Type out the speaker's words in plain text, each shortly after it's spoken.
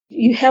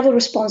You have a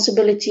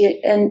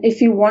responsibility, and if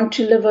you want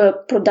to live a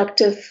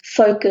productive,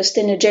 focused,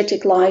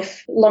 energetic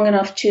life long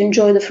enough to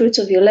enjoy the fruits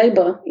of your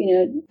labor,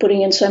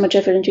 putting in so much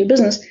effort into your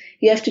business,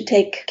 you have to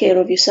take care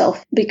of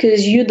yourself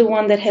because you're the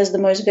one that has the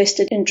most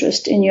vested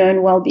interest in your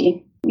own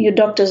well-being. Your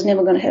doctor's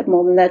never going to have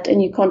more than that,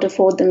 and you can't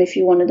afford them if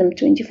you wanted them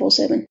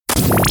 24/7.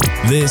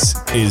 This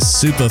is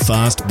Super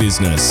Fast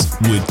Business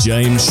with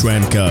James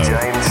Schramko.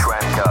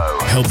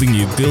 Helping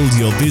you build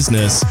your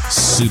business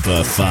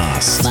super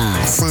fast.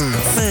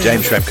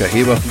 James Schramko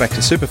here. Welcome back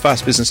to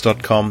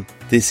superfastbusiness.com.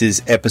 This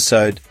is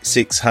episode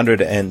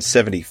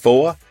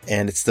 674,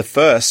 and it's the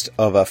first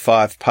of a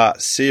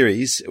 5-part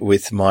series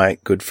with my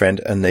good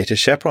friend Anita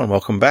Chaperon.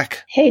 Welcome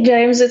back. Hey,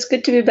 James. It's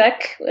good to be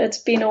back. It's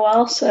been a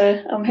while,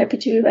 so I'm happy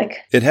to be back.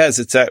 It has.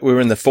 We were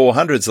in the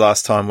 400s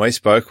last time we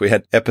spoke. We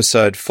had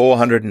episode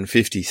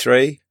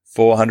 453.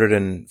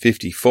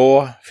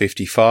 454,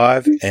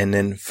 55, and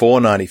then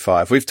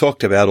 495. We've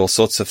talked about all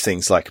sorts of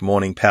things like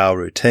morning power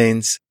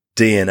routines,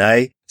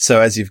 DNA.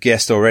 So as you've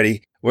guessed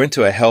already, we're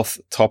into a health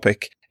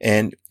topic,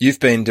 and you've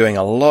been doing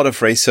a lot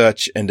of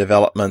research and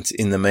development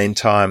in the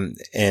meantime,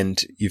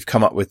 and you've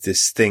come up with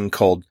this thing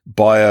called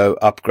Bio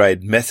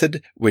Upgrade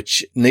Method,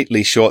 which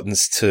neatly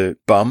shortens to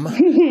BUM.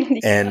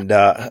 And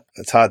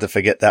it's hard to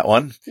forget that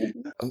one.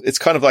 It's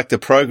kind of like the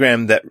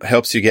program that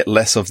helps you get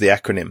less of the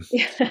acronym.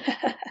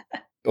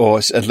 Or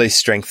at least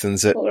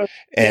strengthens it.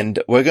 And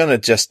we're going to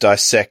just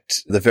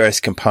dissect the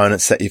various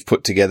components that you've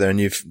put together, and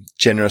you've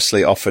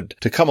generously offered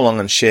to come along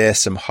and share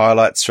some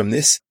highlights from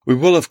this. We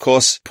will, of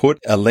course, put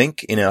a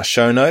link in our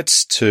show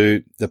notes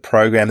to the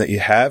program that you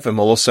have, and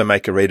we'll also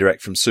make a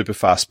redirect from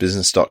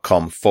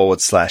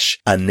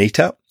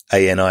superfastbusiness.com/Anita.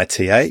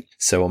 ANITA.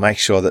 So we'll make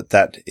sure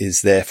that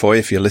is there for you.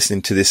 If you're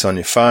listening to this on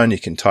your phone, you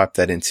can type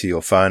that into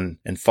your phone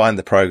and find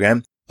the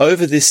program.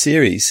 Over this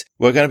series,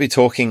 we're going to be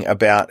talking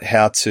about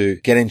how to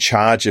get in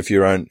charge of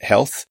your own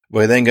health.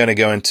 We're then going to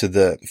go into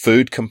the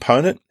food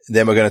component.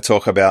 Then we're going to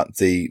talk about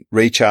the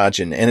recharge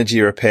and energy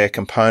repair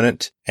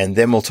component. And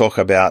then we'll talk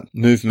about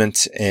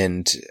movement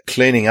and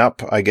cleaning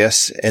up, I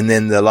guess. And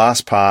then the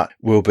last part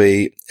will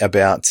be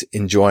about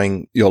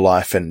enjoying your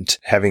life and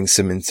having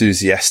some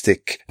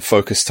enthusiastic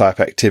focus type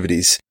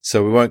activities.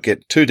 So we won't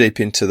get too deep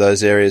into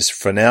those areas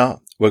for now.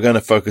 We're going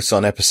to focus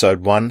on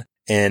episode 1.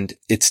 And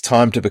it's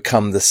time to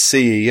become the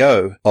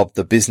CEO of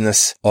the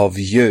business of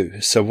you.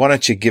 So why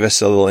don't you give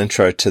us a little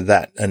intro to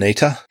that,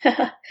 Anita?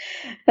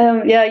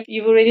 Yeah,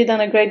 you've already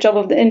done a great job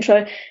of the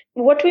intro.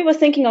 What we were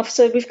thinking of,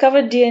 so we've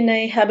covered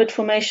DNA, habit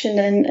formation,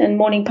 and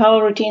morning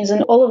power routines,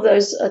 and all of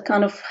those are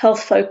kind of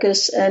health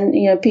focus and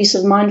peace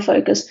of mind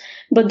focus,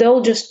 but they're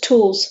all just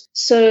tools.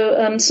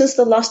 So since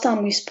the last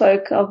time we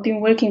spoke, I've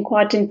been working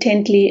quite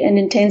intently and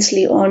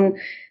intensely on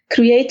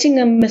creating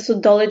a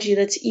methodology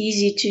that's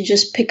easy to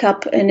just pick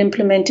up and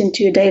implement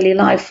into your daily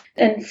life,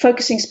 and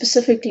focusing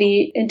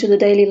specifically into the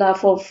daily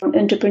life of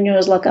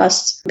entrepreneurs like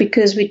us,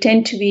 because we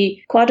tend to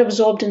be quite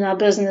absorbed in our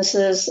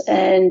businesses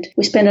and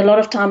we spend a lot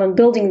of time on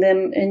building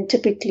them, and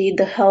typically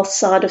the health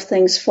side of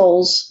things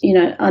falls,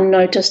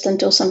 unnoticed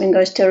until something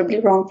goes terribly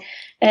wrong.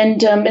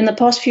 And in the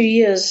past few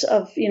years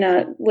of,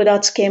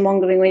 without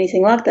scaremongering or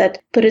anything like that,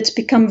 but it's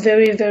become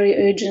very, very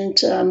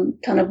urgent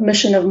kind of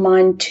mission of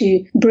mine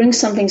to bring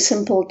something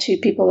simple to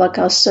people like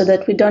us so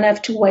that we don't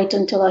have to wait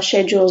until our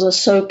schedules are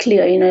so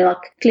clear,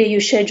 like clear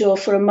your schedule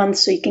for a month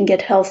so you can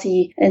get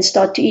healthy and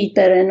start to eat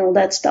better and all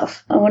that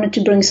stuff. I wanted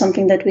to bring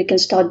something that we can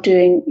start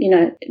doing,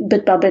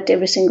 bit by bit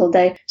every single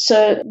day.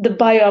 So the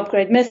Bio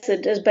Upgrade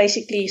Method is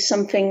basically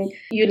something,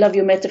 you love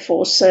your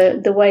metaphors. So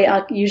the way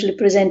I usually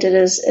present it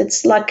is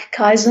it's like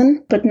Kaizen,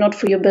 but not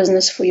for your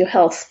business, for your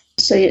health.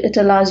 So it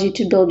allows you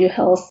to build your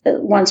health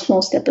one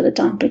small step at a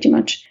time, pretty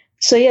much.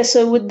 So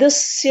with this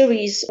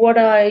series, what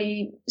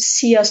I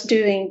see us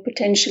doing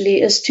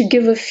potentially is to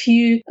give a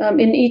few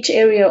in each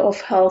area of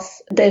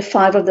health. There are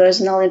 5 of those,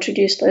 and I'll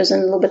introduce those in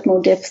a little bit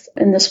more depth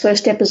in this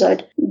first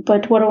episode.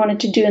 But what I wanted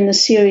to do in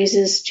this series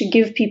is to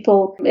give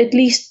people at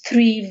least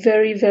 3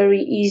 very, very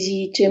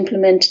easy to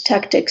implement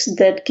tactics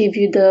that give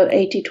you the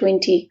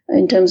 80-20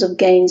 in terms of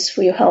gains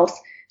for your health.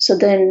 So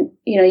then,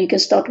 you can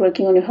start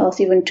working on your health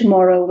even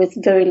tomorrow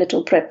with very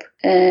little prep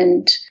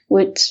and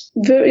with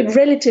very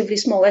relatively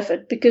small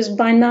effort, because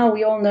by now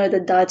we all know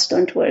that diets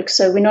don't work.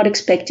 So we're not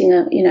expecting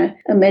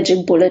a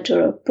magic bullet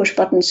or a push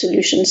button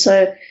solution.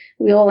 So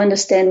we all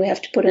understand we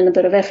have to put in a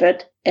bit of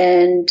effort,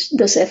 and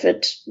this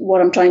effort,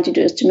 what I'm trying to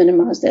do is to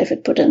minimize the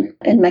effort put in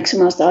and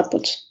maximize the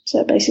output.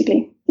 So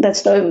basically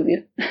that's the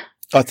overview.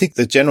 I think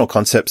the general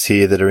concepts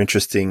here that are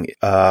interesting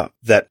are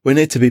that we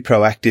need to be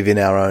proactive in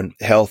our own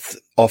health.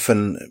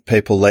 Often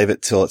people leave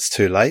it till it's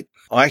too late.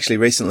 I actually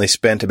recently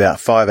spent about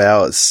 5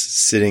 hours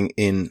sitting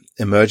in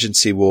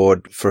emergency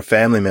ward for a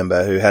family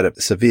member who had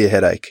a severe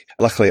headache.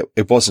 Luckily,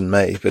 it wasn't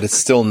me, but it's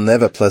still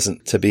never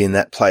pleasant to be in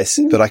that place.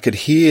 But I could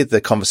hear the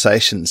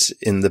conversations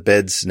in the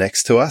beds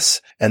next to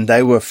us, and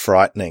they were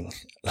frightening.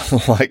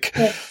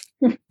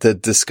 The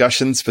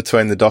discussions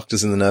between the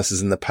doctors and the nurses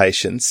and the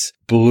patients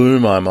blew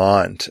my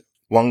mind.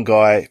 one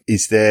guy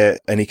is there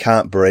and he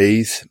can't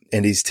breathe,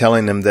 and he's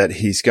telling them that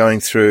he's going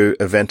through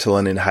a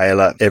Ventolin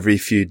inhaler every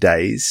few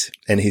days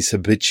and he's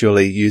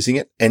habitually using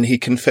it. And he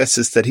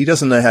confesses that he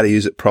doesn't know how to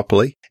use it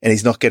properly and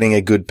he's not getting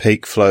a good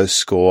peak flow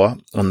score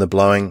on the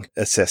blowing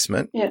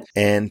assessment. Yeah.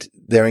 And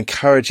they're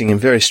encouraging him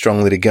very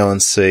strongly to go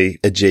and see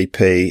a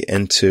GP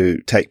and to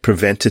take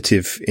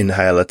preventative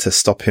inhaler to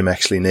stop him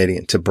actually needing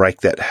it, to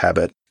break that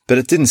habit. But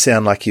it didn't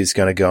sound like he was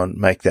going to go and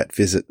make that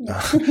visit.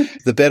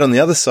 The bed on the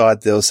other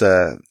side, there was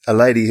a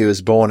lady who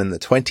was born in the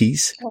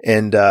 20s,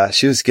 and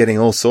she was getting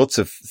all sorts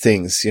of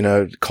things,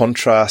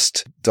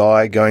 contrast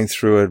dye going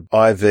through an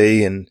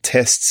IV and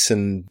tests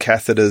and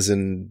catheters,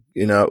 and,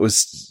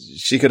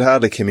 she could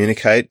hardly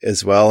communicate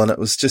as well. And it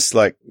was just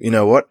like,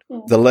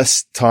 the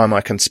less time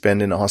I can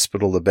spend in a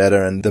hospital, the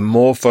better. And the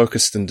more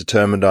focused and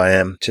determined I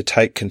am to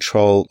take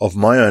control of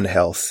my own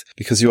health,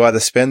 because you either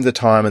spend the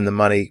time and the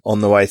money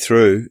on the way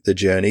through the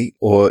journey,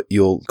 or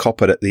you'll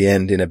cop it at the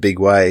end in a big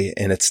way,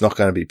 and it's not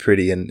going to be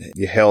pretty. And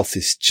your health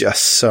is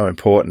just so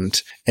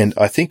important. And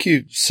I think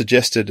you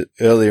suggested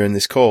earlier in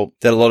this call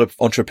that a lot of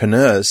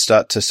entrepreneurs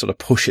start to sort of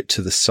push it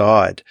to the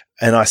side.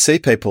 And I see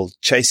people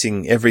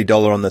chasing every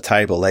dollar on the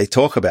table. They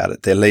talk about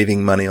it. They're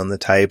leaving money on the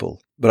table.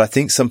 But I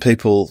think some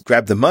people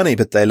grab the money,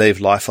 but they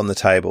leave life on the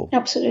table.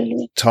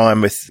 Absolutely.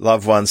 Time with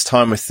loved ones,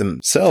 time with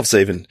themselves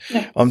even.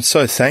 Yeah. I'm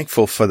so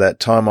thankful for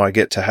that time I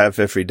get to have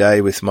every day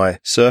with my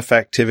surf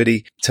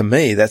activity. To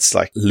me, that's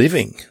like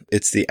living.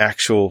 It's the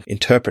actual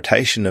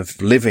interpretation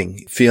of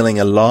living,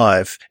 feeling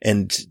alive,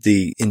 and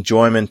the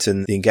enjoyment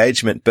and the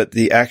engagement, but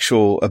the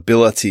actual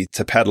ability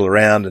to paddle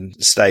around and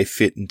stay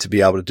fit and to be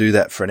able to do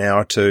that for an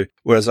hour or two.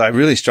 Whereas I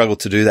really struggled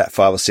to do that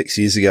 5 or 6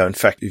 years ago. In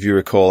fact, if you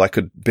recall, I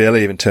could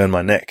barely even turn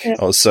my neck. Yeah.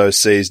 I was so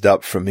seized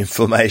up from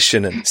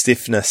inflammation and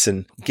stiffness,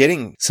 and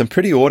getting some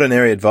pretty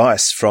ordinary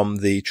advice from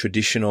the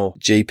traditional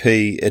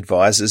GP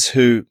advisors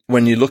who,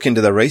 when you look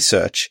into the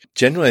research,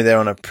 generally they're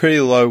on a pretty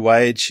low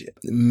wage,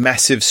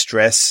 massive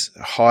stress,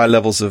 high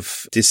levels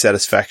of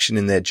dissatisfaction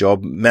in their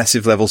job,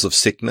 massive levels of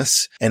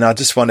sickness. And I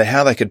just wonder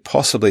how they could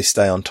possibly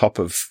stay on top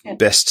of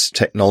best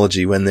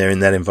technology when they're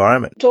in that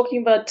environment.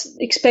 Talking about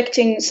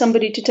expecting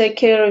somebody to take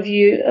care of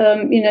you,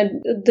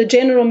 the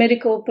general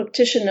medical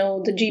practitioner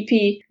or the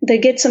GP, they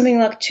get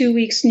something like 2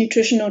 weeks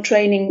nutritional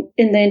training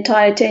in their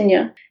entire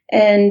tenure.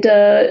 And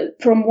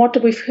from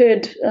what we've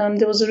heard,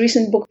 there was a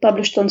recent book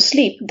published on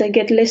sleep. They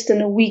get less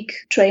than a week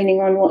training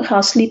on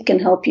how sleep can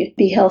help you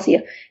be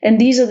healthier. And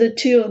these are the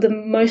two of the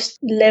most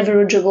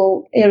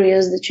leverageable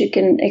areas that you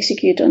can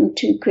execute on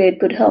to create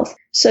good health.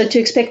 So to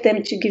expect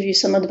them to give you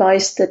some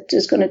advice that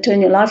is going to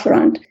turn your life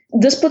around.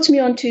 This puts me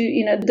on to,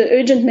 the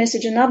urgent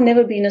message. And I've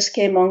never been a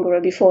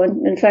scaremonger before.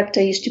 In fact,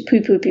 I used to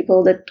poo-poo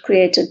people that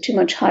created too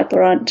much hype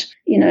around,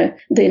 the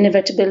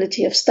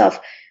inevitability of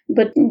stuff.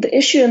 But the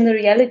issue and the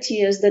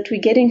reality is that we're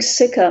getting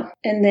sicker,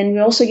 and then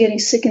we're also getting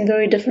sick in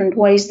very different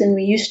ways than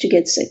we used to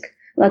get sick.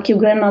 Like your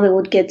grandmother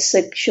would get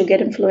sick, she'll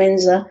get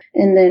influenza,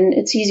 and then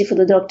it's easy for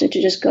the doctor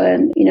to just go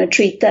and,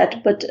 treat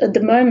that. But at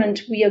the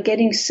moment, we are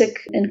getting sick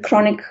in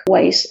chronic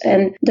ways,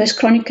 and those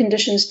chronic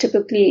conditions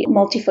typically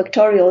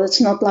multifactorial.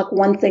 It's not like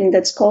one thing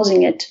that's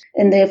causing it,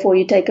 and therefore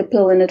you take a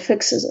pill and it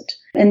fixes it.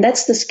 And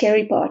that's the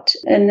scary part.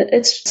 And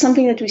it's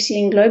something that we're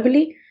seeing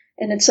globally.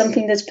 And it's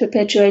something that's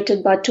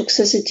perpetuated by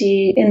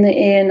toxicity in the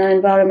air and our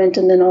environment,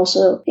 and then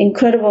also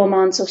incredible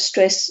amounts of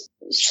stress,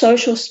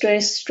 social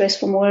stress, stress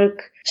from work,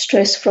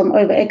 stress from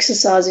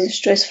over-exercising,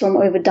 stress from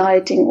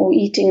over-dieting or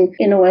eating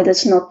in a way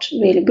that's not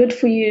really good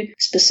for you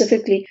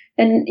specifically.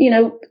 And,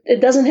 it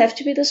doesn't have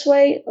to be this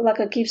way. Like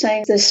I keep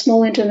saying, there's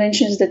small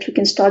interventions that we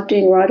can start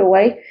doing right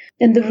away.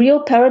 And the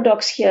real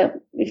paradox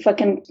here, if I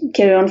can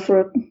carry on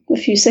for a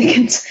few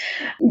seconds,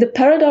 the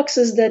paradox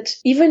is that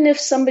even if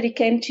somebody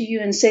came to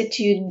you and said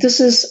to you, this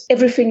is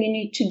everything you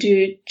need to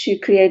do to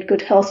create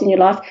good health in your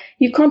life,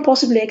 you can't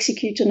possibly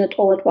execute on it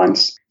all at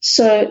once.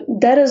 So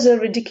that is a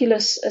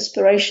ridiculous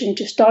aspiration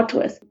to start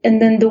with.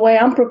 And then the way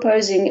I'm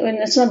proposing, and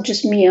it's not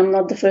just me, I'm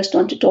not the first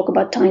one to talk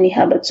about tiny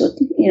habits or,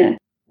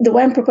 the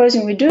way I'm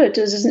proposing we do it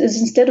is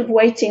instead of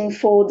waiting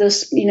for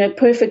this,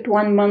 perfect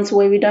 1 month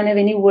where we don't have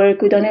any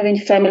work, we don't have any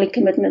family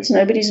commitments,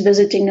 nobody's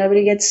visiting,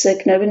 nobody gets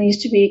sick, nobody needs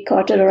to be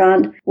carted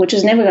around, which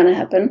is never going to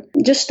happen.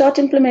 Just start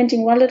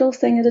implementing one little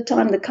thing at a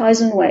time, the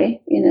Kaizen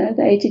way,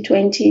 the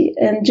 80-20,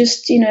 and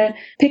just,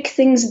 pick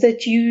things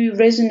that you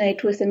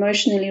resonate with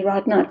emotionally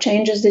right now,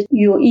 changes that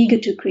you're eager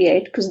to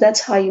create, because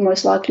that's how you're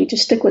most likely to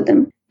stick with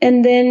them.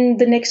 And then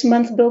the next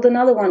month, build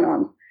another one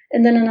on.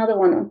 And then another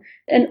one on.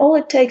 And all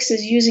it takes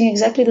is using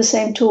exactly the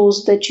same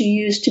tools that you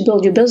use to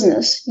build your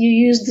business. You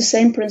use the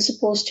same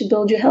principles to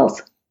build your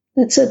health.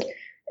 That's it.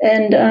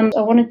 And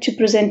I wanted to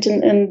present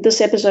in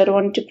this episode, I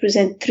wanted to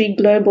present 3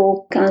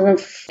 global kind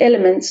of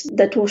elements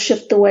that will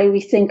shift the way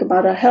we think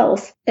about our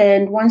health.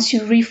 And once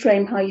you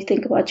reframe how you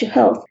think about your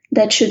health,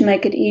 that should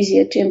make it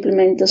easier to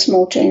implement the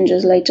small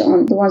changes later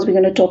on, the ones we're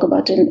going to talk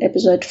about in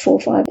episode 4,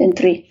 5, and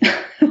 3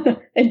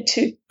 and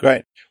 2.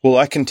 Great. Well,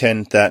 I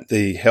contend that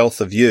the health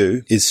of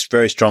you is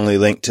very strongly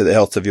linked to the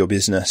health of your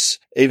business.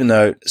 even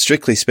though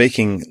strictly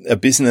speaking, a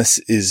business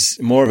is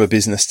more of a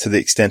business to the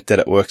extent that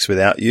it works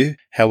without you.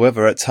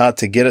 However, it's hard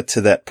to get it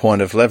to that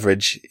point of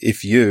leverage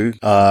if you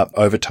are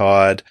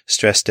overtired,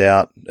 stressed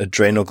out,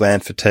 adrenal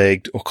gland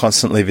fatigued, or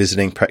constantly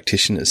visiting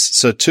practitioners.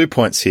 So 2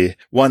 points here.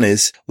 One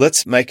is,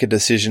 let's make a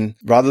decision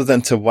rather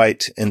than to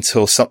wait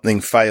until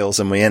something fails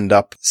and we end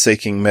up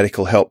seeking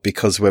medical help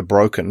because we're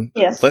broken.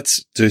 Yes.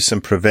 Let's do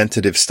some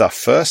preventative stuff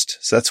first.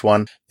 So that's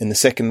one. And the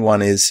second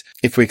one is,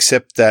 if we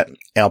accept that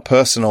our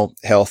personal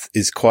health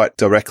is quite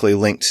directly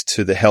linked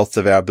to the health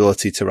of our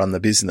ability to run the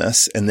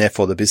business and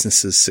therefore the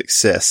business's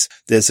success,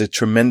 there's a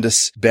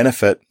tremendous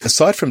benefit.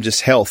 Aside from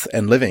just health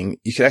and living,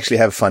 you could actually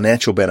have a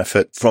financial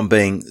benefit from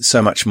being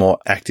so much more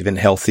active and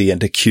healthy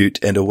and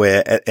acute and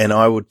aware. And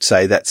I would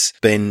say that's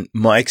been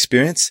my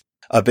experience.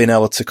 I've been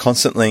able to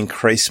constantly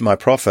increase my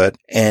profit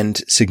and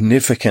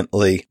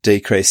significantly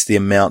decrease the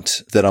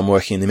amount that I'm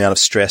working, the amount of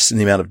stress and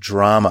the amount of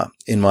drama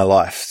in my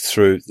life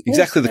through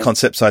exactly the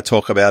concepts I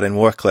talk about in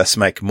Work Less,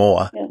 Make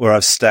More, where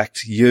I've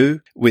stacked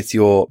you with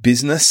your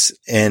business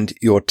and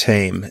your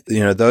team. You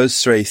know,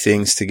 those three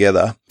things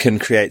together can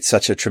create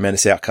such a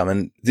tremendous outcome.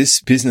 And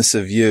this business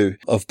of you,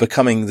 of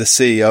becoming the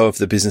CEO of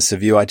the business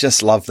of you, I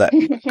just love that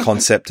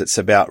concept. It's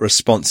about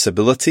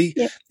responsibility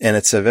and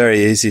it's a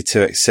very easy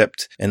to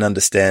accept and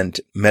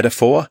understand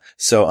metaphor.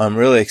 So I'm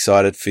really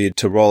excited for you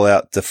to roll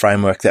out the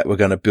framework that we're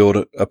going to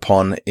build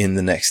upon in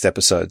the next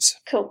episodes.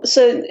 Cool.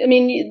 So, I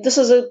mean, this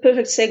is a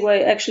perfect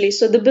segue, actually.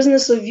 So the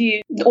business of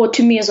you, or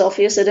to me is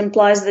obvious, it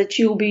implies that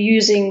you'll be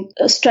using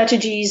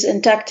strategies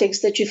and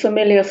tactics that you're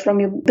familiar from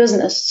your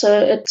business. So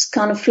it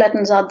kind of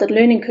flattens out that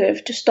learning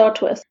curve to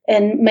start with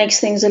and makes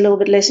things a little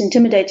bit less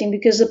intimidating,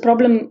 because the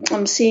problem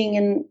I'm seeing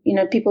in, you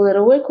know, people that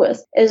I work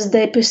with is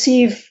they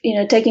perceive, you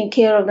know, taking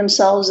care of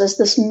themselves as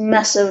this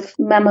massive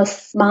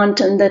mammoth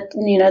mountain that,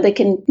 you know, they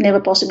can never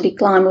possibly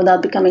climb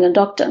without becoming a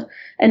doctor.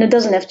 And it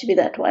doesn't have to be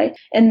that way.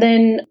 And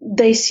then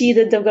they see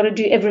that they've got to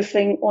do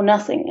everything or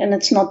nothing. And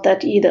it's not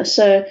that either.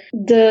 So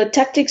the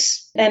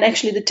tactics and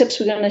actually the tips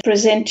we're going to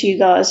present to you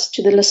guys,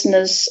 to the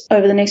listeners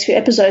over the next few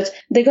episodes,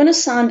 they're going to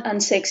sound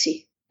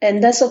unsexy.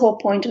 And that's the whole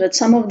point of it.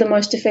 Some of the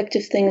most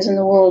effective things in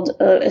the world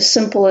are as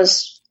simple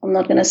as, I'm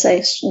not going to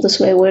say the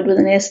swear word with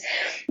an S,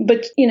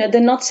 but, you know,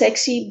 they're not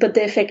sexy, but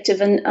they're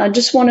effective. And I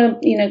just want to,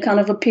 you know, kind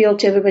of appeal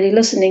to everybody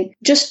listening.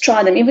 Just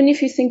try them. Even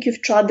if you think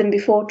you've tried them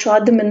before, try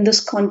them in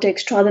this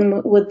context, try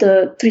them with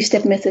the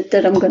 3-step method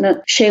that I'm going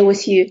to share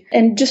with you.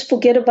 And just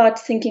forget about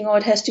thinking, oh,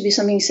 it has to be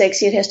something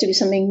sexy. It has to be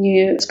something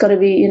new. It's got to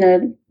be, you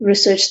know,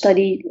 research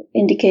study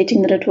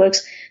indicating that it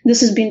works.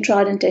 This has been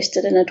tried and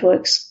tested and it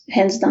works.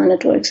 Hands down,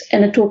 it works.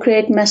 And it will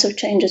create massive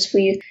changes for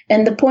you.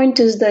 And the point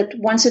is that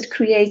once it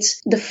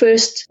creates the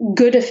first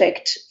good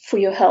effect for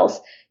your health,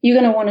 you're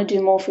going to want to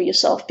do more for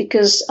yourself,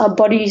 because our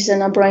bodies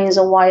and our brains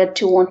are wired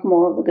to want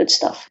more of the good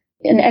stuff.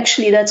 And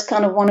actually, that's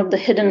kind of one of the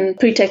hidden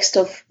pretext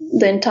of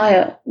the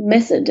entire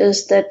method,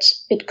 is that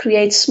it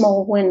creates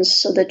small wins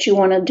so that you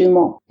want to do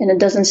more. And it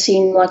doesn't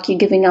seem like you're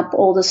giving up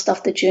all the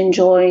stuff that you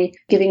enjoy,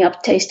 giving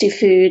up tasty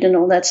food and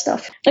all that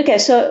stuff. Okay,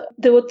 so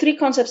there were 3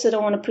 concepts that I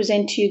want to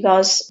present to you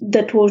guys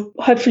that will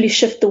hopefully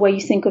shift the way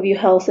you think of your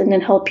health and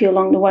then help you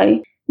along the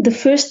way. The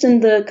first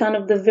and the kind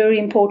of the very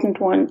important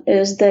one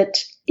is that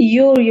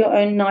you're your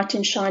own knight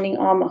in shining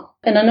armor.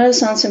 And I know it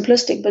sounds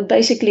simplistic, but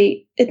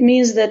basically it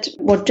means that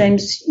what,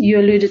 James, you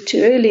alluded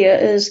to earlier,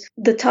 is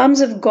the times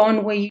have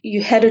gone where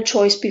you had a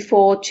choice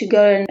before to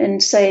go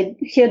and say,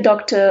 here,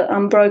 doctor,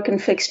 I'm broken,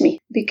 fix me.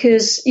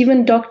 Because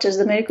even doctors,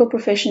 the medical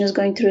profession is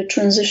going through a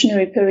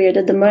transitionary period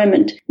at the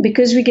moment,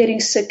 because we're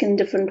getting sick in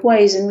different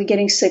ways and we're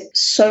getting sick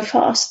so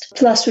fast.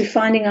 Plus, we're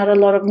finding out a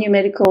lot of new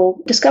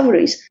medical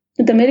discoveries.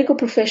 The medical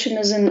profession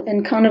is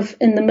in kind of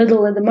in the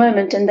middle at the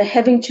moment, and they're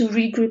having to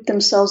regroup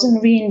themselves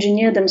and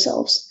re-engineer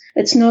themselves.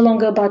 It's no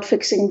longer about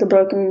fixing the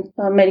broken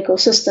medical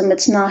system.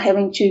 It's now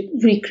having to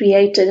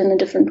recreate it in a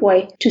different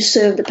way to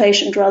serve the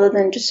patient rather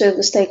than to serve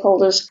the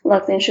stakeholders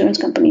like the insurance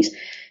companies.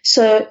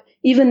 So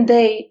even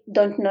they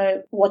don't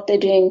know what they're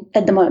doing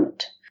at the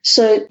moment.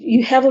 So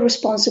you have a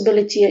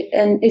responsibility,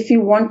 and if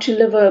you want to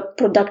live a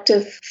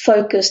productive,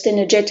 focused,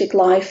 energetic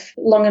life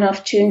long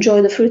enough to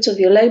enjoy the fruits of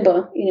your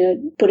labor, you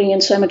know, putting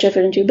in so much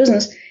effort into your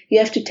business, you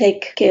have to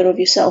take care of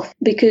yourself,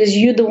 because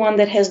you're the one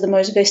that has the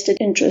most vested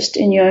interest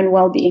in your own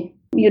well-being.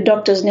 Your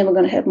doctor's never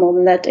going to have more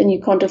than that, and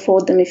you can't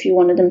afford them if you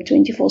wanted them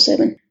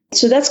 24/7.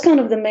 So that's kind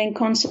of the main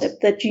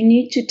concept, that you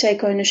need to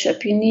take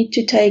ownership. You need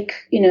to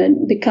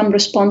become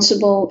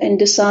responsible and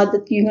decide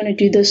that you're going to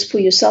do this for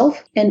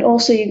yourself. And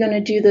also you're going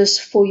to do this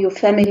for your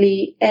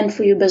family and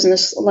for your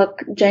business.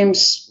 Like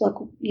James, like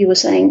you were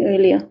saying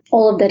earlier,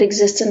 all of that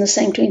exists in the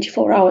same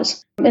 24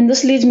 hours. And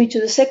this leads me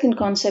to the second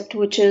concept,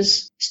 which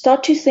is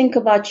start to think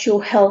about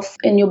your health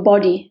and your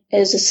body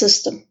as a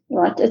system.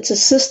 right? It's a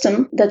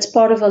system that's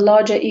part of a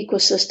larger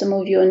ecosystem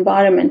of your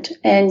environment,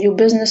 and your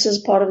business is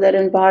part of that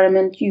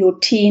environment. Your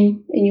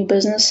team in your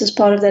business is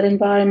part of that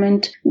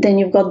environment. Then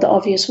you've got the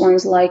obvious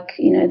ones like,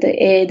 the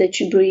air that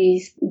you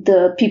breathe,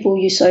 the people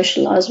you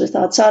socialize with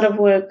outside of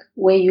work,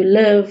 where you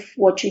live,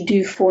 what you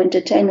do for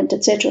entertainment,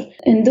 etc.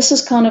 And this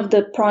is kind of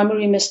the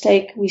primary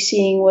mistake we're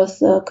seeing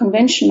with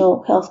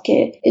conventional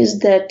healthcare, is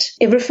that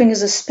everything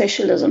is a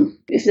specialism.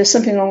 If there's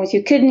something wrong with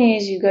your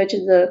kidneys, you go to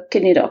the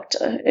kidney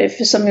doctor. If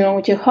there's something wrong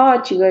with your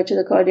heart, you go to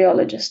the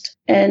cardiologist,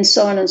 and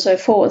so on and so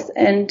forth.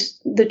 And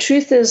the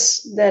truth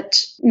is that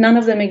none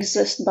of them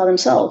exist by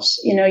themselves.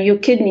 Your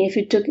kidneys,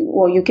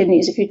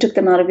 if you took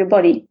them out of your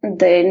body,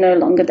 they're no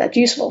longer that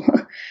useful.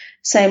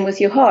 Same with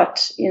your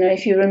heart.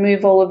 If you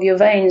remove all of your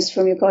veins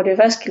from your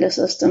cardiovascular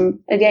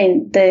system,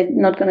 again, they're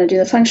not going to do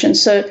the function.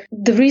 So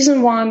the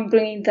reason why I'm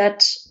bringing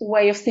that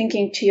way of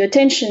thinking to your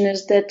attention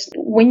is that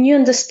when you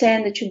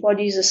understand that your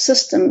body is a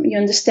system, you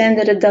understand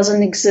that it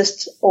doesn't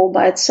exist all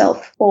by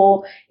itself.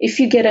 Or if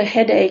you get a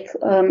headache,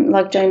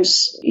 like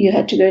James, you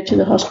had to go to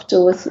the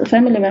hospital with a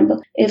family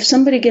member. If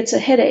somebody gets a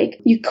headache,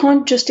 you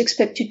can't just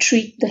expect to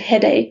treat the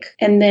headache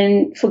and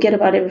then forget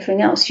about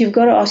everything else. You've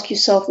got to ask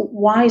yourself,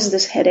 why is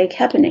this headache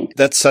happening?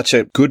 That's such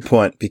a good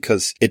point,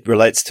 because it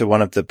relates to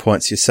one of the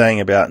points you're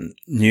saying about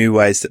new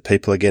ways that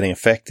people are getting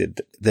affected.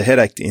 The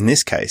headache in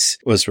this case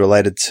was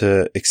related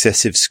to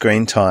excessive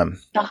screen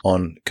time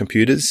on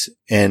computers,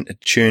 and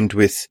tuned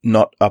with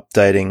not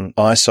updating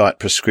eyesight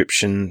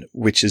prescription,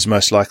 which is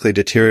most likely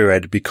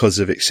deteriorated because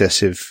of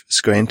excessive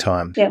screen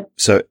time. Yeah.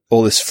 So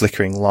all this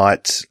flickering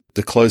light,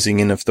 the closing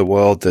in of the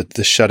world,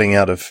 the shutting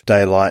out of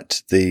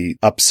daylight, the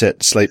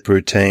upset sleep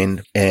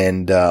routine,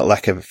 and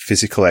lack of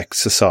physical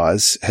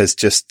exercise has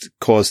just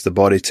caused the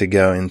body to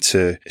go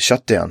into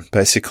shutdown,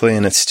 basically.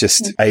 And it's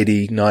just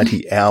 80,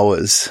 90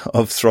 hours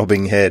of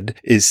throbbing head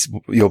is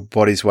your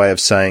body's way of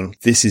saying,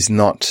 this is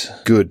not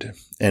good,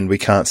 and we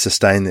can't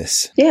sustain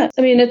this. Yeah,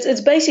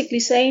 it's basically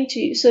saying to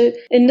you, so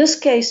in this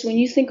case, when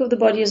you think of the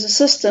body as a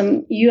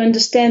system, you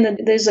understand that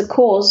there's a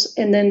cause,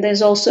 and then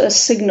there's also a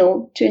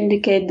signal to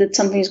indicate that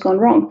something's gone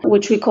wrong,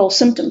 which we call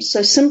symptoms.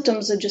 So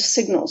symptoms are just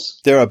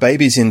signals. There are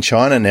babies in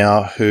China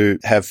now who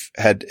have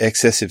had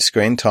excessive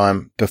screen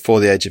time before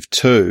the age of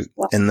 2,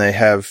 wow, and they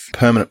have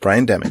permanent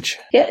brain damage.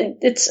 Yeah,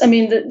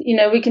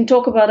 we can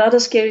talk about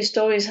other scary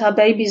stories, how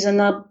babies are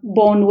now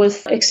born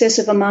with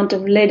excessive amount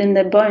of lead in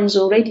their bones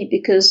already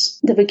because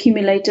they've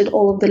accumulated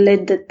all of the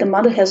lead that the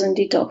mother hasn't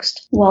detoxed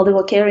while they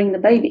were carrying the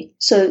baby.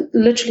 So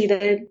literally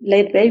they're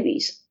lead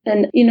babies.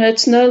 And,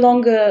 it's no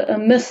longer a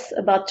myth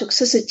about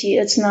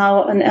toxicity. It's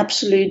now an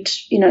absolute,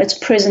 it's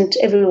present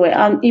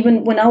everywhere.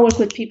 Even when I work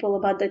with people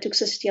about their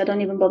toxicity, I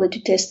don't even bother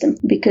to test them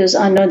because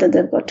I know that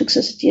they've got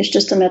toxicity. It's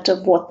just a matter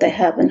of what they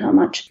have and how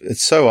much.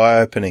 It's so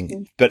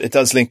eye-opening, but it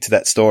does link to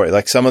that story.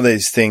 Like some of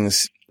these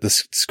things, the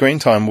screen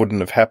time wouldn't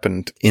have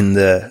happened in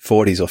the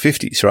 40s or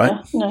 50s, right?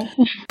 No.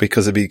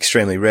 Because it'd be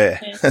extremely rare.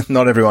 Yeah.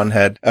 Not everyone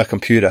had a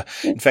computer.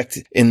 Yeah. In fact,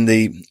 in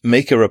the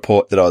Mika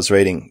report that I was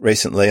reading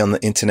recently on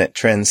the internet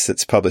trends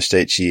that's published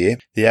each year,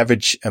 the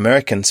average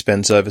American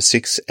spends over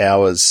 6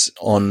 hours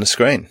on the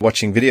screen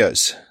watching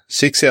videos.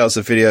 6 hours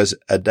of videos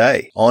a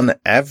day on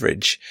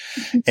average.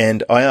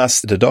 And I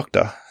asked the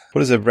doctor,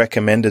 what is a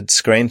recommended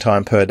screen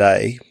time per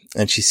day?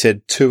 And she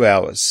said 2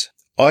 hours.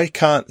 I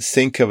can't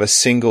think of a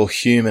single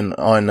human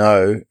I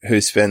know who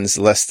spends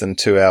less than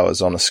 2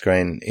 hours on a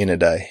screen in a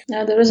day.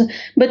 No, there isn't.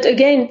 But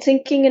again,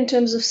 thinking in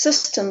terms of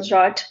systems,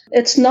 right?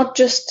 It's not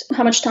just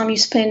how much time you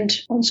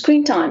spend on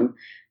screen time.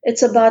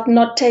 It's about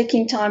not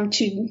taking time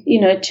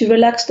to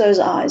relax those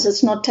eyes.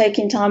 It's not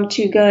taking time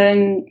to go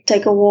and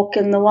take a walk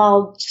in the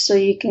wild so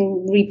you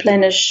can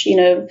replenish,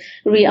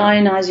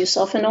 re-ionize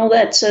yourself and all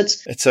that. So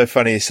it's so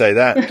funny you say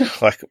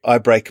that. Like I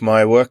break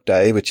my work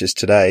day, which is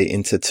today,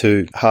 into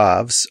 2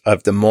 halves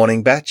of the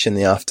morning batch and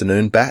the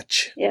afternoon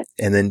batch. Yeah.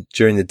 And then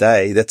during the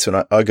day, that's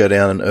when I go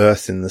down and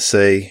earth in the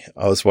sea.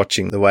 I was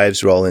watching the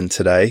waves roll in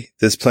today.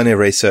 There's plenty of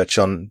research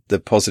on the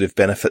positive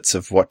benefits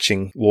of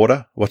watching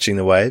water, watching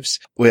the waves.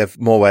 We have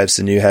more waves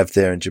than you have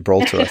there in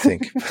Gibraltar, I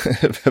think.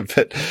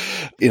 But,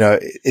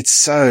 it's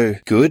so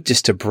good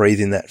just to breathe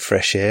in that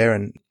fresh air.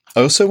 And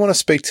I also want to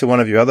speak to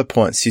one of your other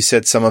points. You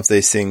said some of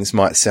these things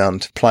might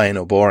sound plain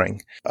or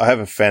boring. I have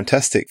a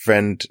fantastic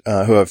friend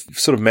who I've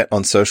sort of met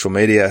on social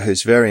media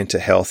who's very into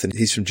health, and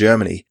he's from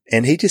Germany.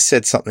 And he just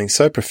said something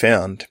so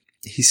profound.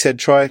 He said,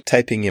 try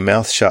taping your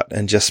mouth shut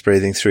and just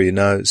breathing through your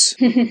nose.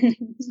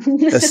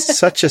 It's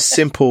such a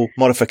simple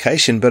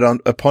modification, but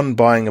upon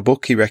buying a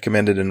book he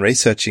recommended and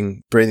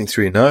researching breathing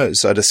through your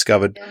nose, I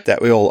discovered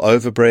that we all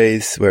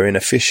overbreathe, we're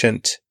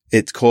inefficient.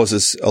 It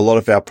causes a lot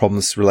of our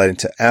problems relating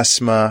to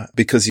asthma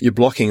because you're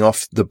blocking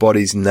off the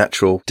body's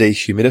natural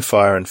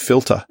dehumidifier and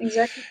filter.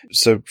 Exactly.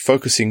 So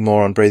focusing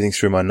more on breathing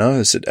through my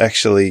nose, it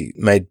actually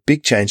made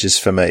big changes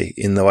for me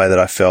in the way that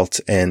I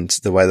felt and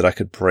the way that I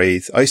could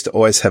breathe. I used to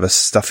always have a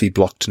stuffy,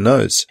 blocked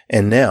nose,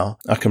 and now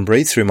I can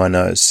breathe through my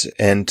nose,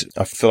 and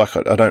I feel like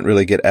I don't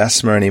really get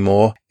asthma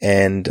anymore,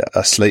 and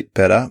I sleep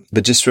better.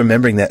 But just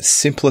remembering that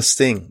simplest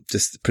thing,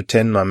 just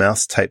pretend my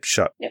mouth's taped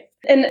shut. Yep.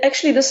 And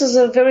actually, this is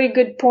a very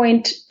good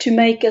point to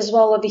make as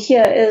well over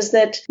here, is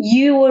that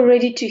you were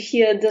ready to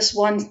hear this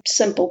one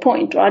simple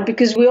point, right?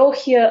 Because we all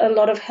hear a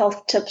lot of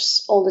health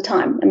tips all the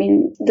time. I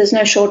mean, there's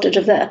no shortage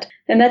of that.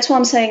 And that's why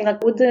I'm saying,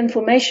 like, with the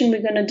information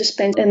we're going to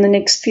dispense in the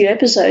next few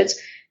episodes,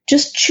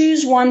 just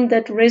choose one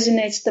that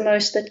resonates the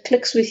most, that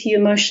clicks with you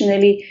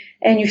emotionally,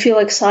 and you feel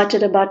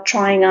excited about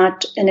trying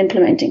out and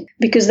implementing,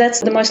 because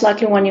that's the most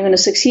likely one you're going to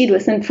succeed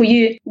with. And for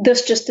you,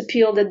 this just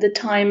appealed at the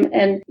time.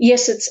 And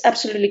yes, it's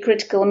absolutely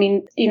critical. I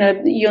mean,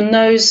 your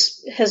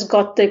nose has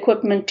got the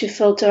equipment to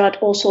filter out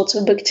all sorts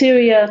of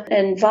bacteria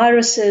and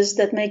viruses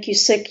that make you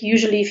sick,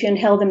 usually if you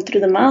inhale them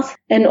through the mouth.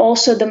 And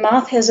also the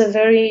mouth has a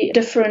very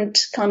different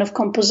kind of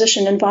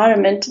composition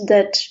environment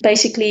that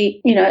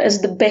basically,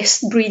 is the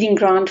best breeding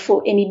ground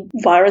for any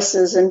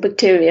viruses and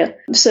bacteria.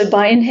 So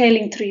by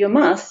inhaling through your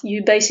mouth,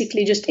 you basically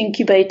just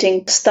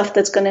incubating stuff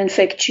that's going to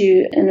infect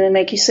you and will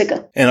make you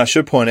sicker. And I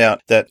should point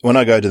out that when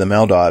I go to the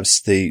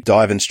Maldives, the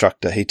dive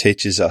instructor, he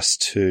teaches us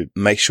to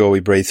make sure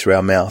we breathe through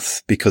our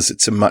mouth, because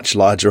it's a much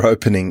larger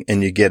opening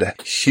and you get a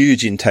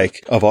huge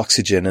intake of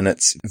oxygen, and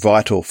it's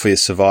vital for your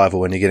survival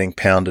when you're getting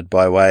pounded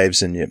by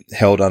waves and you're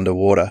held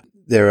underwater.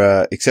 There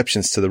are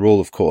exceptions to the rule,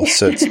 of course.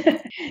 So it's,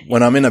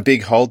 when I'm in a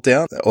big hold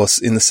down or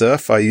in the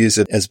surf, I use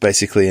it as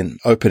basically an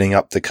opening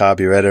up the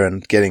carburetor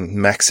and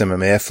getting maximum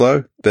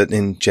airflow. But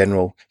in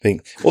general,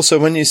 also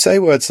when you say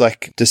words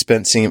like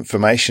dispensing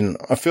information,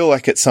 I feel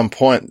like at some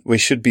point we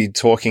should be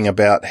talking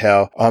about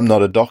how I'm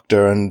not a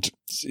doctor and,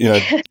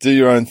 do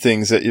your own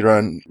things at your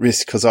own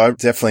risk, because I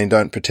definitely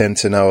don't pretend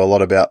to know a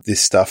lot about this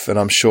stuff. And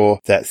I'm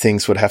sure that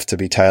things would have to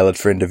be tailored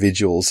for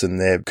individuals,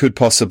 and there could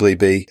possibly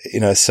be,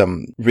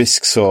 some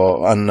risks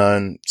or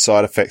unknown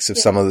side effects of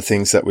some of the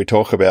things that we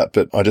talk about.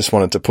 But I just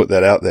wanted to put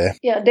that out there.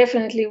 Yeah,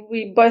 definitely.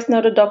 We both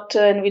not a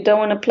doctor and we don't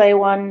want to play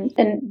one.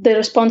 And the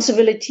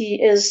responsibility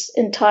is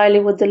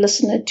entirely with the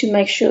listener to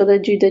make sure they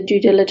do their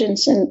due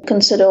diligence and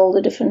consider all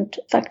the different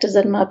factors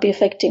that might be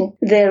affecting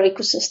their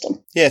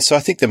ecosystem. Yeah, so I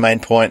think the main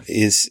point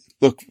is,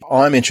 look,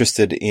 I'm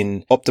interested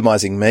in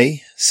optimizing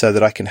me so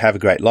that I can have a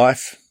great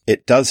life.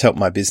 It does help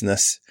my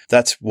business.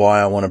 That's why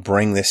I want to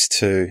bring this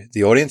to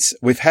the audience.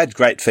 We've had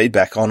great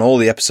feedback on all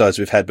the episodes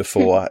we've had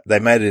before. They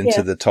made it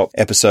into the top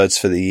episodes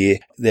for the year.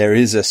 There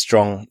is a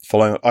strong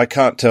following. I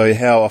can't tell you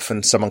how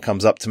often someone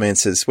comes up to me and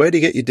says, "Where do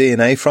you get your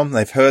DNA from?"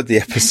 They've heard the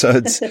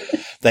episodes.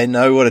 They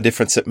know what a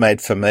difference it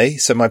made for me.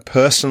 So my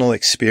personal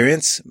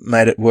experience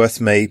made it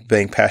worth me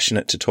being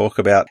passionate to talk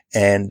about.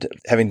 And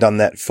having done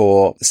that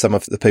for some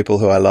of the people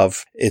who I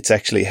love, it's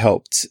actually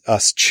helped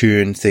us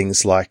tune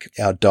things like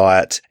our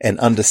diet and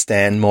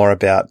understand more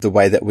about the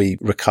way that we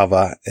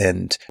recover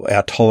and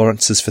our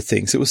tolerances for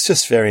things. It was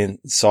just very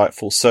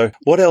insightful. So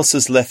what else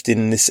is left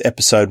in this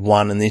episode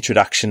 1 and the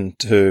introduction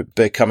to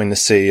becoming the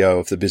CEO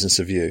of the Business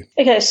of You?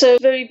 Okay, so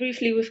very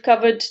briefly, we've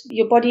covered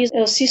your body is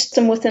a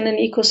system within an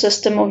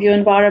ecosystem of your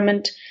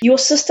environment. Your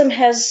system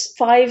has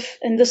 5,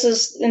 and this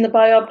is in the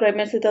bio-upgrade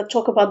method, I'll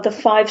talk about the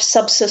 5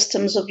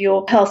 subsystems of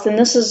your health. And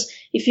this is,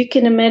 if you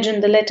can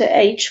imagine the letter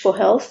H for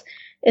health,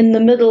 in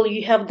the middle,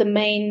 you have the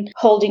main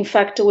holding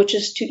factor, which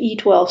is to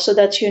eat well. So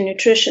that's your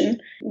nutrition.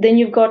 Then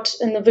you've got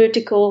in the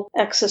vertical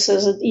axis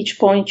at each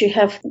point, you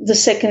have the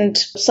second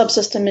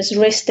subsystem is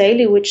rest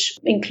daily, which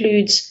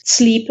includes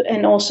sleep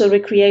and also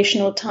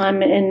recreational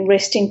time and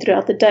resting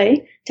throughout the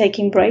day,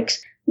 taking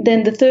breaks.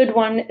 Then the third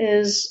one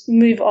is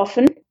move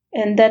often.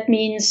 And that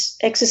means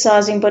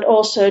exercising, but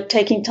also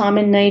taking time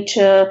in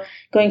nature,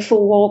 going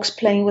for walks,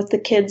 playing with the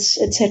kids,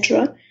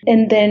 etc.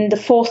 And then the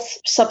fourth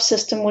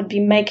subsystem would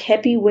be make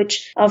happy,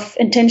 which I've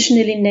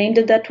intentionally named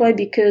it that way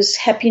because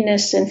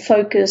happiness and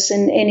focus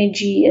and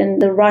energy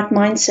and the right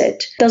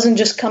mindset doesn't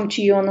just come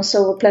to you on a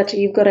silver platter.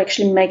 You've got to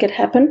actually make it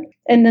happen.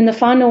 And then the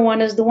final one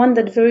is the one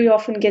that very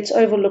often gets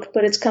overlooked,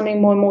 but it's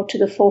coming more and more to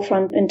the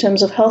forefront in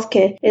terms of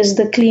healthcare, is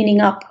the cleaning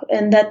up.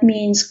 And that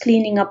means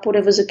cleaning up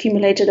whatever's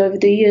accumulated over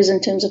the years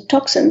in terms of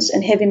toxins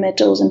and heavy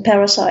metals and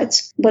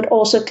parasites, but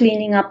also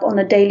cleaning up on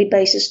a daily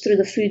basis through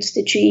the foods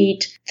that you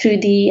eat, through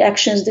the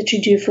actions that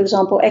you do, for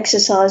example,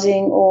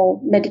 exercising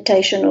or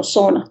meditation or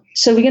sauna.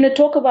 So we're going to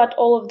talk about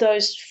all of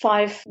those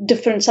 5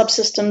 different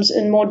subsystems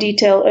in more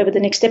detail over the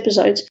next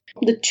episodes.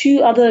 The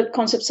 2 other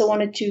concepts I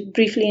wanted to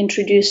briefly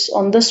introduce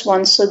on this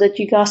one so that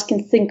you guys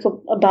can think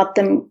about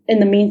them in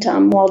the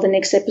meantime while the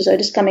next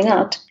episode is coming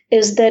out,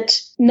 is that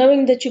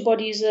knowing that your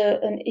body is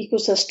an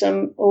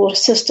ecosystem or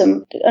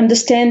system,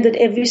 understand that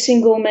every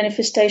single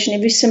manifestation,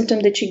 every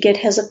symptom that you get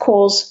has a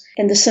cause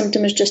and the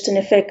symptom is just an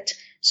effect.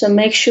 So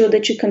make sure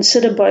that you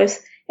consider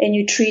both and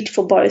you treat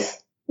for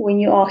both when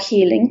you are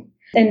healing.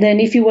 And then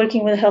if you're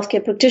working with a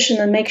healthcare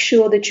practitioner, make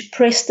sure that you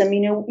press them,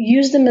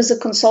 use them as a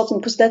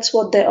consultant because that's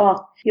what they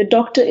are. Your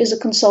doctor is a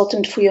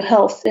consultant for your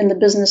health in the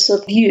business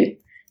of you,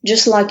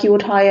 just like you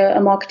would hire a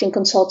marketing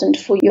consultant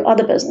for your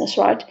other business,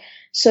 right?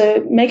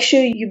 So make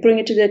sure you bring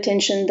it to the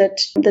attention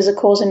that there's a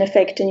cause and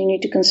effect and you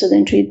need to consider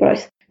and treat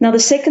both. Now, the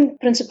second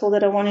principle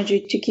that I wanted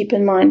you to keep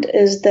in mind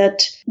is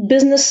that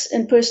business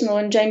and personal,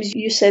 and James,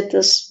 you said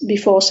this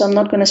before, so I'm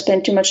not going to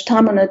spend too much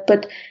time on it,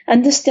 but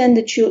understand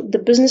that the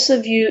business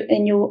of you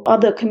and your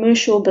other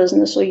commercial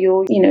business or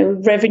your,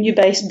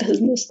 revenue-based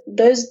business,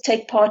 those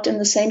take part in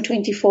the same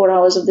 24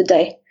 hours of the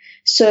day.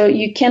 So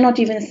you cannot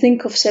even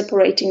think of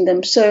separating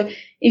them. So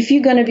if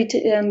you're going to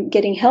be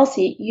getting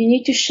healthy, you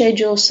need to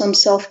schedule some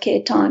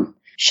self-care time.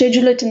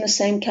 Schedule it in the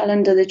same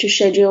calendar that you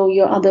schedule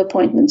your other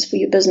appointments for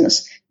your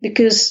business.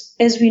 Because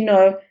as we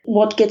know,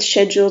 what gets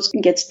scheduled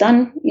gets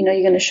done.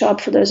 You're going to show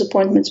up for those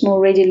appointments more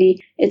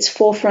readily. It's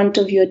forefront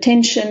of your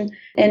attention.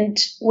 And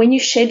when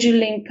you're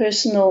scheduling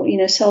personal,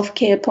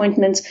 self-care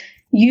appointments,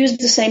 use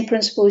the same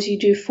principles you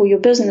do for your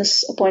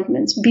business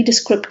appointments. Be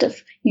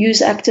descriptive.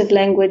 Use active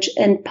language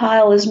and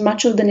pile as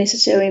much of the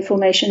necessary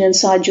information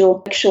inside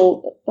your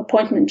actual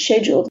appointment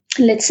schedule.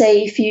 Let's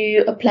say if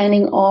you are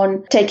planning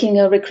on taking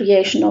a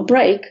recreational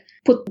break,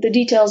 put the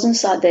details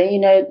inside there.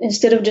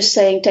 Instead of just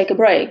saying take a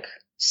break,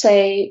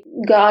 say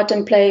go out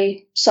and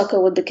play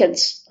soccer with the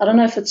kids. I don't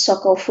know if it's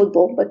soccer or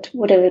football, but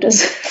whatever it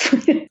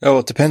is. Oh,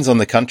 it depends on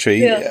the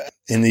country. Yeah.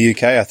 In the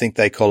UK, I think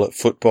they call it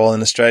football.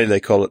 In Australia, they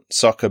call it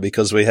soccer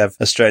because we have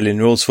Australian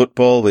rules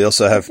football. We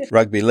also have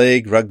rugby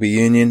league, rugby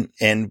union,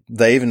 and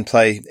they even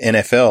play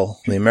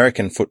NFL, the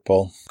American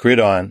football,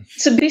 gridiron.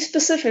 So be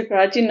specific,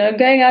 right?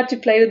 Going out to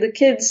play with the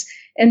kids.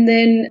 And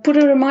then put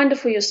a reminder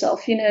for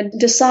yourself,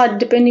 decide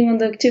depending on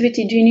the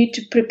activity, do you need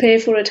to prepare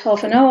for it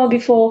half an hour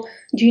before?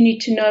 Do you need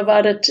to know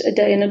about it a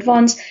day in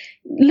advance?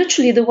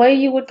 Literally the way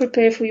you would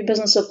prepare for your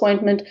business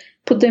appointment,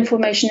 put the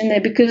information in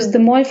there, because the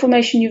more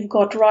information you've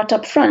got right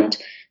up front,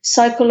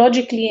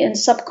 psychologically and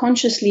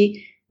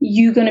subconsciously,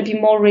 you're going to be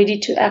more ready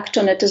to act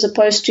on it, as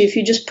opposed to if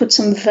you just put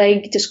some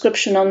vague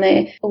description on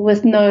there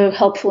with no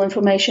helpful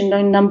information,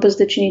 no numbers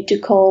that you need to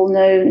call,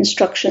 no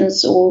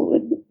instructions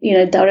or,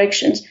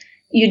 directions.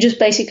 You're just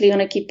basically going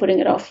to keep putting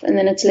it off, and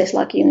then it's less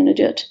likely you're going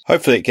to do it.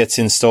 Hopefully it gets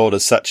installed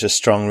as such a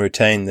strong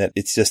routine that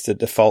it's just a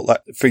default. Like,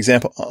 for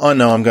example, I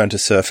know I'm going to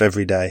surf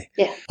every day.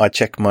 Yeah. I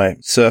check my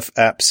surf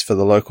apps for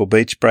the local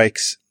beach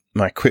breaks.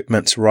 My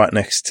equipment's right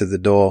next to the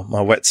door. My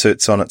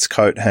wetsuit's on its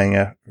coat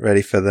hanger,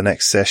 ready for the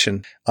next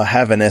session. I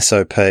have an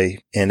SOP,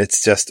 and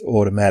it's just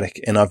automatic.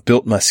 And I've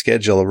built my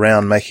schedule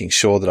around making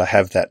sure that I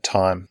have that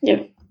time.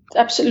 Yeah.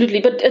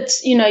 Absolutely. But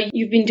it's,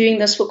 you've been doing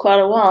this for quite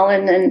a while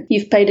and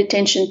you've paid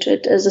attention to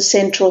it as a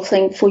central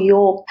thing for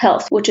your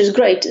health, which is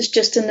great. It's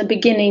just in the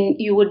beginning,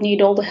 you would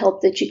need all the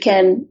help that you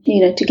can,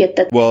 to get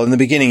that. Well, in the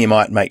beginning, you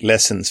might make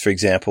lessons, for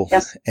example,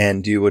 yeah.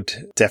 And you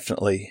would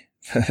definitely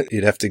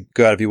you'd have to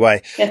go out of your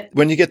way. Yeah.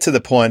 When you get to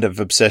the point of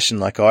obsession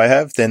like I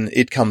have, then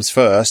it comes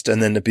first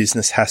and then the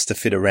business has to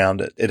fit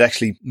around it. It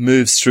actually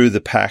moves through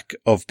the pack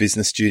of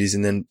business duties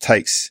and then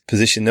takes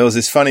position. There was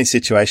this funny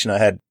situation I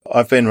had.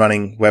 I've been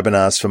running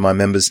webinars for my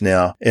members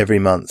now every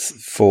month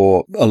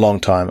for a long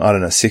time. I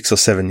don't know, 6 or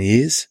 7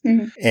 years.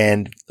 Mm-hmm.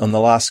 And on the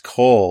last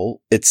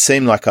call, it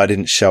seemed like I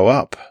didn't show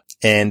up.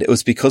 And it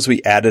was because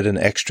we added an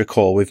extra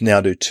call. We've now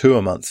do 2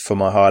 a month for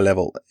my high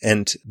level.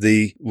 And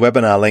the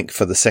webinar link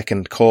for the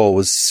second call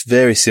was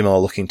very similar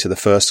looking to the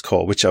first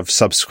call, which I've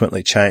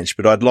subsequently changed,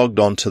 but I'd logged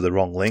on to the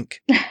wrong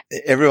link.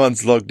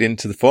 Everyone's logged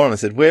into the forum and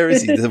said, where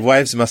is he? The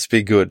waves must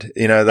be good.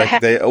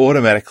 They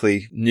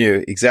automatically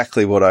knew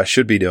exactly what I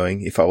should be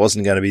doing if I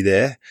wasn't going to be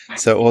there.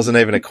 So it wasn't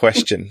even a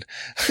question.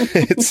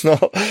 It's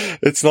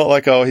not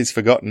like, oh, he's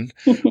forgotten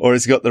or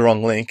he's got the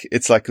wrong link.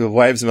 It's like the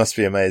waves must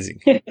be amazing.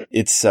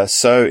 It's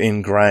so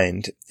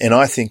ingrained. And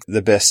I think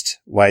the best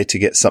way to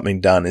get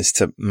something done is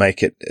to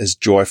make it as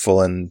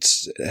joyful and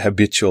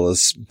habitual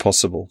as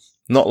possible.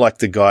 Not like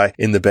the guy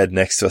in the bed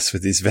next to us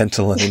with his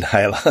Ventolin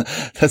inhaler.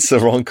 That's the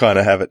wrong kind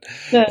of habit.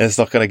 Yeah. And it's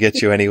not going to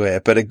get you anywhere.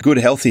 But a good,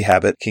 healthy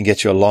habit can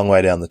get you a long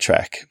way down the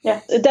track.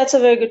 Yeah, that's a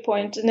very good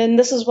point. And then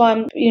this is why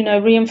I'm,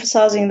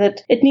 re-emphasizing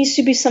that it needs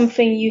to be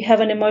something you have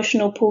an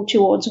emotional pull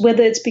towards,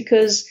 whether it's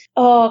because,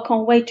 I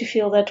can't wait to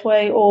feel that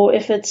way, or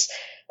if it's,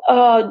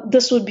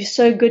 this would be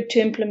so good to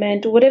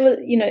implement, or whatever,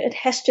 it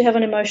has to have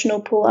an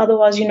emotional pull.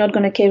 Otherwise, you're not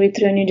going to carry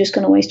through and you're just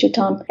going to waste your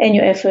time and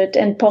your effort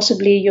and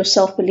possibly your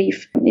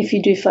self-belief if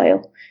you do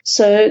fail.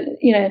 So,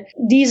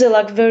 these are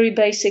like very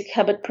basic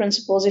habit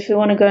principles. If you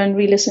want to go and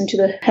re-listen to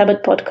the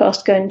habit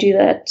podcast, go and do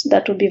that.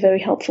 That would be very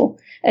helpful.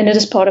 And it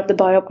is part of the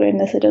BioUpgrade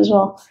method as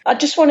well. I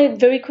just want to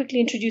very quickly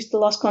introduce the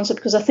last concept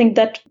because I think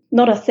that,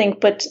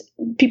 but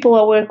people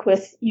I work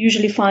with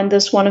usually find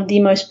this one of the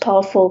most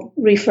powerful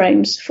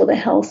reframes for their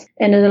health,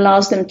 and it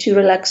allows them to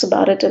relax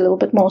about it a little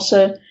bit more.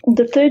 So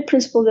the third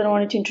principle that I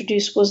wanted to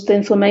introduce was the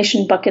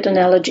inflammation bucket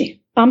analogy.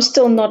 I'm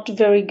still not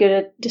very good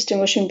at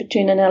distinguishing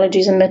between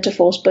analogies and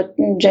metaphors, but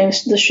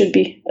James, this should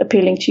be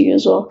appealing to you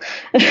as well.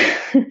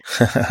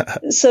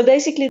 So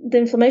basically, the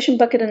inflammation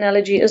bucket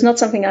analogy is not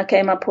something I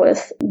came up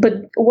with,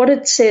 but what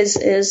it says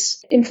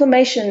is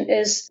inflammation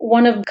is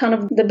one of kind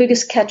of the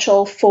biggest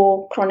catch-all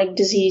for chronic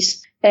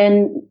disease.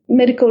 And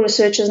medical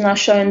research has now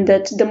shown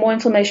that the more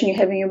inflammation you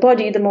have in your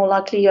body, the more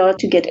likely you are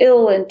to get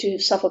ill and to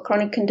suffer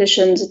chronic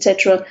conditions,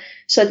 etc.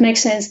 So it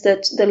makes sense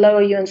that the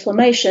lower your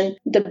inflammation,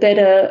 the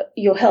better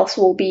your health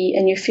will be,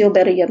 and you feel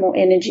better, you have more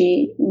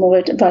energy,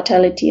 more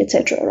vitality,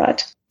 etc.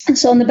 Right? And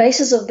so on the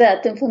basis of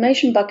that, the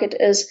inflammation bucket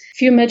is,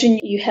 if you imagine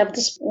you have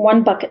this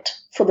one bucket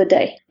for the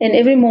day, and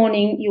every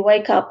morning you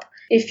wake up,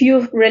 if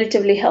you're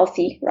relatively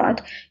healthy,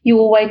 right, you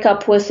will wake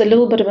up with a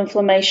little bit of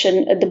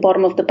inflammation at the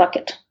bottom of the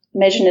bucket.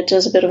 Imagine it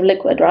as a bit of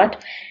liquid, right?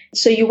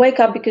 So you wake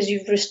up because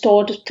you've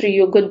restored through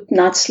your good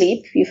night's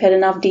sleep. You've had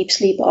enough deep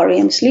sleep,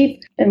 REM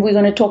sleep. And we're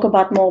going to talk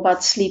more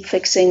about sleep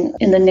fixing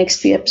in the next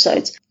few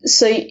episodes.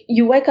 So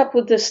you wake up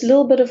with this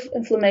little bit of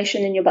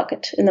inflammation in your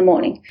bucket in the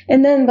morning.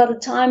 And then by the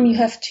time you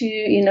have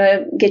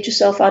to, get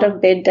yourself out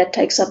of bed, that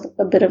takes up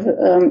a bit of,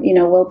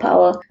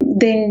 willpower.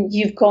 Then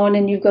you've gone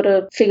and you've got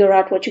to figure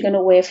out what you're going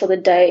to wear for the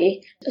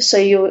day. So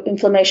your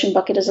inflammation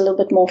bucket is a little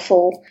bit more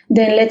full.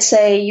 Then let's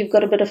say you've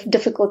got a bit of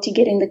difficulty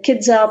getting the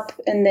kids up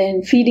and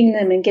then feeding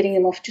them and getting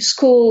them off to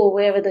school or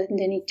wherever they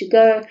need to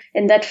go.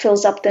 And that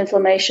fills up the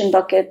inflammation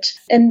bucket.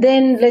 And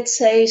then let's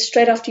say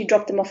straight after you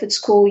drop them off at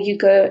school, you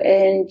go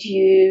and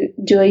you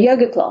do a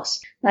yoga class.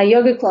 Now,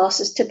 yoga class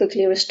is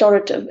typically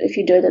restorative if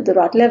you do it at the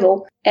right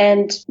level.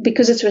 And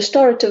because it's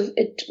restorative,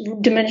 it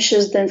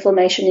diminishes the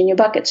inflammation in your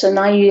bucket. So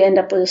now you end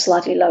up with a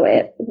slightly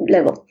lower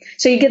level.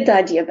 So you get the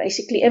idea,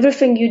 basically.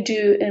 Everything you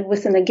do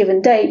within a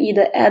given day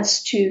either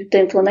adds to the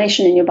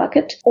inflammation in your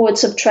bucket or it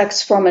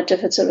subtracts from it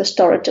if it's a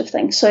restorative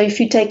thing. So if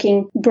you're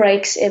taking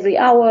breaks every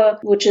hour,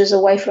 which is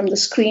away from the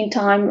screen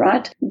time,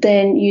 right,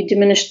 then you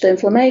diminish the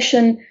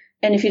inflammation.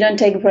 And if you don't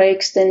take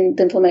breaks, then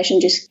the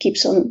inflammation just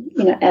keeps on,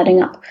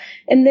 adding up.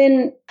 And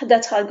then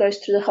that's how it goes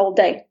through the whole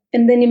day.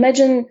 And then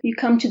imagine you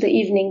come to the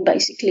evening,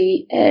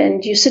 basically,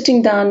 and you're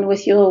sitting down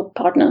with your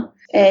partner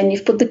and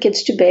you've put the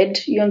kids to bed.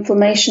 Your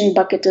inflammation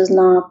bucket is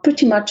now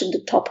pretty much at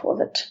the top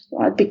of it,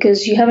 right?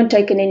 Because you haven't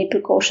taken any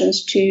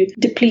precautions to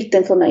deplete the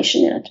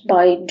inflammation in it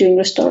by doing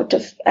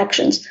restorative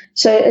actions.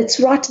 So it's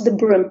right at the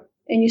brim.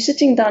 And you're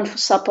sitting down for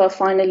supper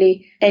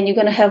finally, and you're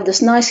going to have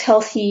this nice,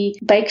 healthy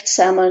baked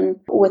salmon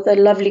with a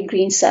lovely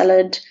green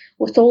salad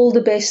with all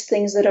the best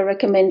things that are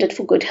recommended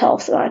for good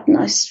health, right?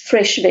 Nice,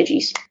 fresh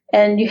veggies.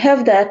 And you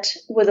have that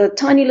with a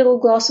tiny little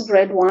glass of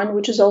red wine,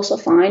 which is also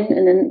fine.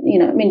 And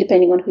then,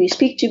 depending on who you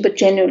speak to, but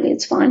generally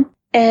it's fine.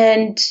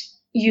 And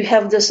you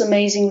have this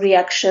amazing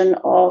reaction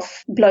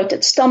of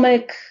bloated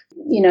stomach,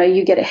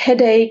 you get a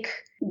headache.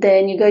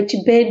 Then you go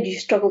to bed, you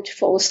struggle to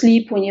fall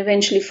asleep. When you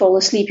eventually fall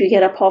asleep, you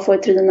get up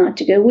halfway through the night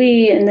to go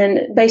wee, and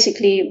then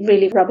basically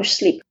really rubbish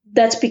sleep.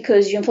 That's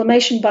because your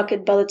inflammation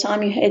bucket, by the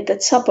time you had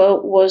that supper,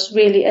 was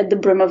really at the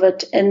brim of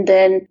it. And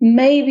then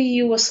maybe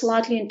you were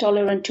slightly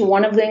intolerant to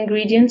one of the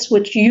ingredients,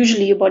 which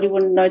usually your body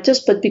wouldn't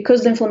notice. But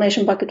because the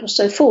inflammation bucket was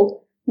so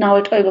full, now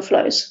it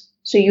overflows.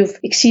 So you've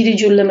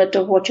exceeded your limit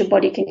of what your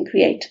body can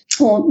create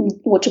or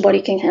what your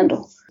body can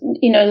handle.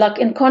 Like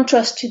in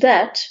contrast to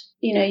that,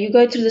 you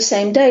go through the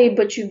same day,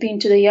 but you've been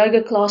to the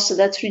yoga class, so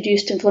that's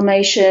reduced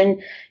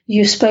inflammation.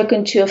 You've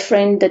spoken to a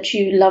friend that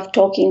you love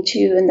talking to,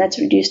 and that's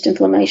reduced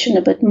inflammation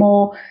a bit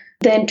more.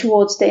 Then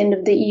towards the end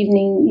of the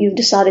evening, you've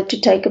decided to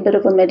take a bit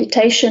of a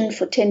meditation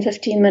for 10,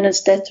 15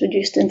 minutes. That's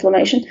reduced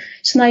inflammation.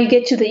 So now you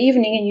get to the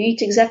evening and you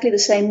eat exactly the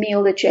same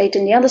meal that you ate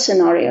in the other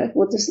scenario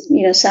with this,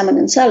 salmon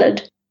and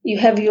salad. You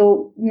have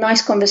your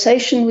nice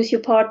conversation with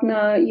your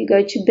partner. You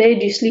go to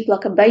bed. You sleep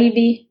like a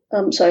baby.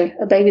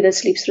 A baby that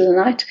sleeps through the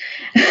night.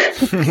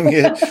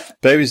 Yeah,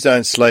 babies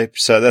don't sleep,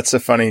 so that's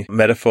a funny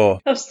metaphor.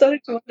 I've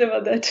started to wonder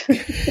about that.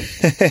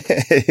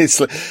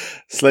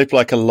 Sleep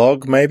like a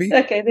log, maybe?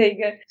 Okay, there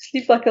you go.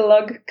 Sleep like a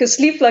log. Because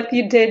sleep like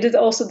you're dead, it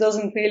also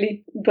doesn't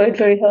really bode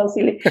very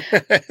healthily.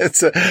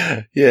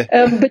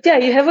 Yeah. But yeah,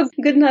 you have a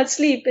good night's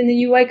sleep, and then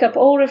you wake up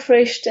all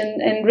refreshed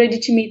and ready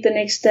to meet the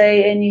next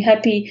day, and you're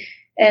happy,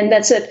 and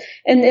that's it.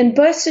 And in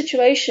both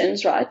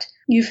situations, right,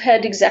 you've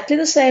had exactly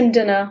the same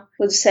dinner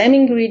with the same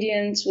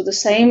ingredients, with the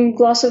same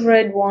glass of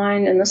red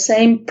wine and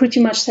the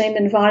pretty much same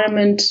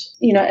environment,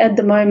 at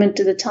the moment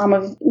at the time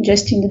of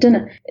ingesting the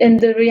dinner. And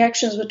the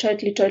reactions were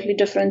totally, totally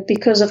different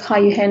because of how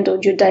you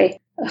handled your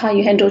day, how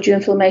you handled your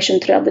inflammation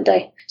throughout the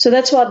day. So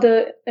that's why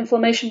the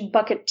inflammation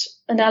bucket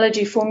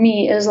analogy for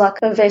me is like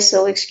a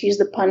vessel, excuse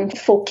the pun,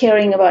 for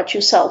caring about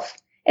yourself.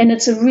 And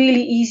it's a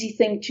really easy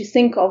thing to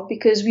think of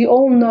because we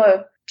all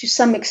know to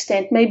some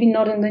extent, maybe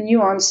not in the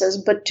nuances,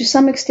 but to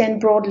some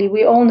extent broadly,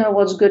 we all know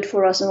what's good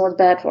for us and what's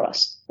bad for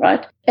us,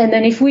 right? And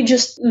then if we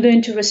just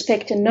learn to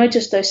respect and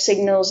notice those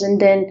signals and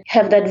then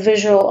have that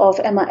visual of,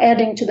 am I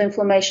adding to the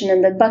inflammation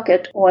in that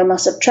bucket or am I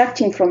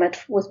subtracting from it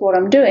with what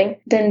I'm doing,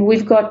 then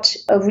we've got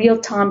a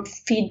real-time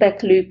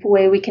feedback loop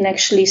where we can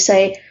actually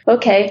say,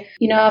 okay,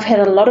 I've had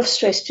a lot of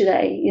stress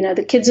today.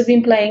 The kids have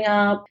been playing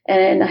up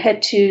and I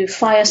had to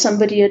fire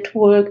somebody at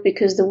work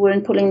because they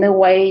weren't pulling their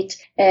weight.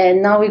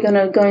 And now we're going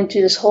to go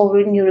into this whole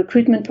new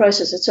recruitment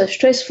process. It's so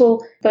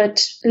stressful,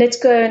 but let's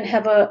go and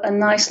have a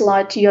nice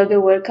light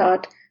yoga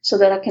workout so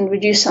that I can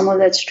reduce some of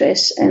that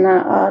stress and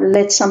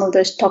let some of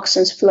those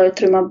toxins flow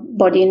through my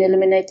body and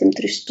eliminate them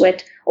through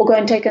sweat, or go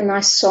and take a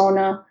nice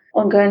sauna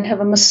or go and have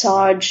a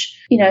massage,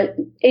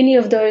 any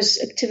of those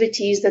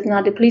activities that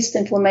now depletes the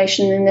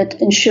inflammation, and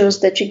it ensures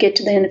that you get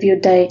to the end of your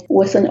day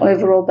with an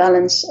overall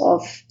balance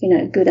of,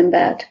 good and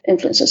bad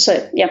influences.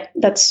 So yeah,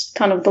 that's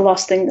kind of the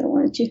last thing that I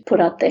wanted to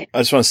put out there. I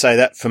just want to say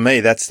that for me,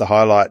 that's the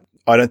highlight.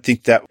 I don't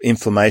think that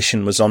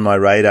inflammation was on my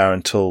radar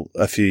until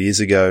a few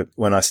years ago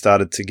when I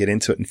started to get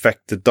into it. In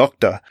fact, the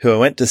doctor who I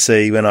went to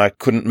see when I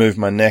couldn't move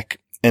my neck,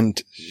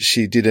 and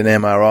she did an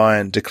MRI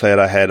and declared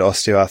I had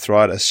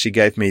osteoarthritis, she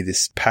gave me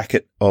this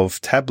packet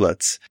of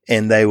tablets,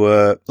 and they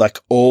were like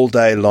all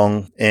day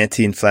long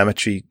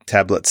anti-inflammatory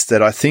tablets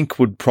that I think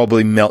would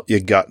probably melt your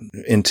gut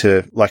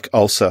into like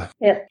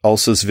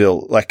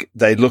ulcersville. Like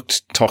they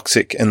looked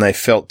toxic and they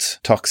felt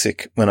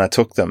toxic when I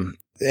took them.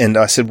 And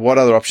I said, what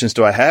other options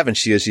do I have? And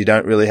she goes, you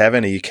don't really have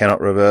any. You cannot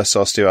reverse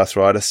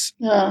osteoarthritis.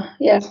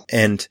 Yeah.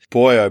 And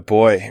boy, oh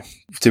boy,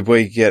 did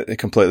we get a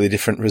completely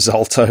different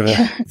result over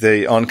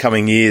the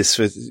oncoming years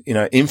with,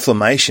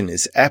 inflammation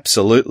is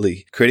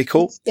absolutely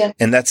critical. Yeah.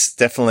 And that's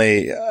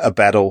definitely a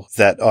battle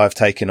that I've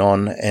taken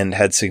on and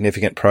had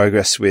significant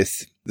progress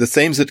with. The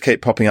themes that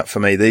keep popping up for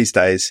me these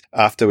days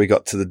after we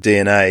got to the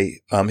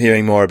DNA, I'm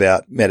hearing more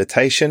about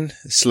meditation,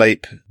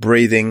 sleep,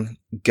 breathing,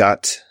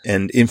 gut,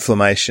 and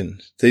inflammation.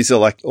 These are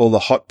like all the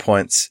hot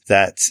points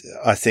that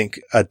I think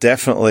are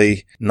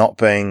definitely not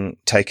being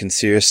taken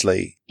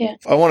seriously. Yeah.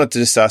 I wanted to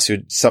just ask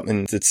you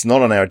something that's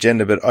not on our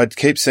agenda, but I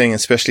keep seeing,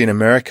 especially in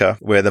America,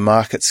 where the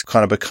market's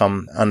kind of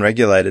become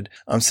unregulated,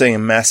 I'm seeing a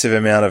massive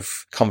amount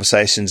of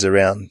conversations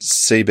around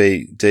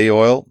CBD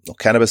oil or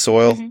cannabis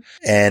oil. Mm-hmm.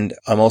 And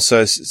I'm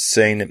also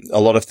seeing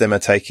a lot of them are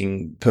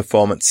taking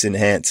performance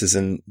enhancers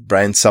and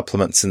brain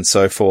supplements and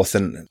so forth.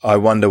 And I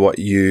wonder what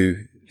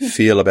you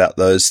feel about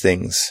those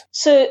things.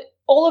 So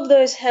all of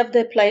those have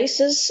their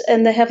places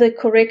and they have their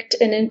correct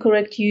and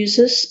incorrect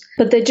uses,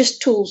 but they're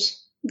just tools.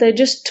 They're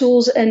just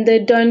tools and they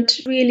don't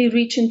really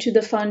reach into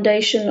the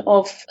foundation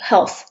of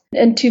health.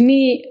 And to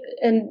me,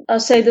 and I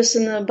say this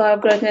in the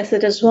BioGrowth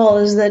method as well,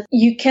 is that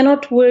you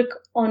cannot work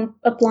on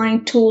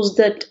applying tools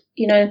that,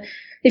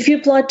 if you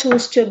apply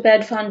tools to a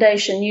bad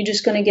foundation, you're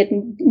just going to get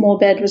more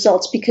bad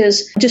results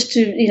because just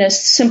to,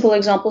 simple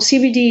example,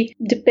 CBD,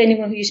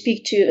 depending on who you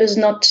speak to, is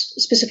not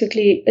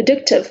specifically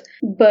addictive.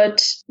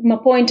 But my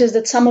point is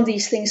that some of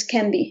these things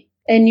can be.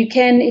 And you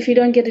can, if you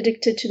don't get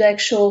addicted to the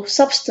actual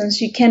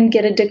substance, you can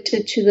get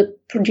addicted to the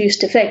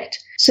produced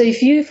effect. So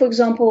if you, for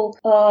example,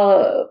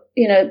 are,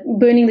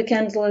 burning the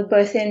candle at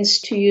both ends,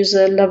 to use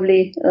a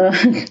lovely...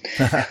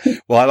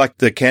 Well, I like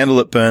the candle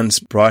that burns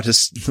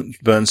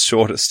brightest, burns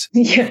shortest.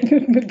 Yeah,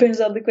 it burns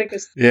out the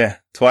quickest. Yeah,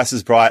 twice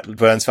as bright,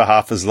 burns for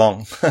half as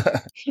long.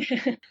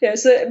 Yeah,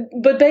 so,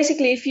 but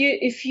basically,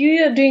 if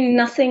you are doing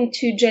nothing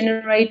to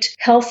generate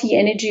healthy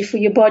energy for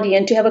your body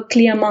and to have a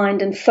clear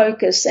mind and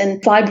focus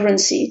and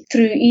vibrancy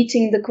through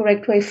eating the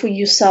correct way for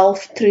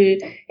yourself, through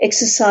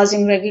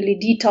exercising regularly,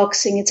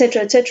 detoxing,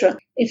 etc.,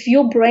 if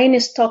your brain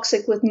is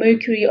toxic with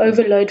mercury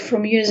overload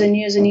from years and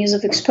years and years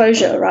of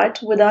exposure, right,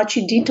 without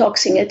you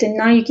detoxing it, and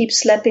now you keep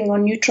slapping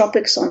on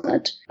nootropics on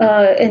it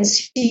and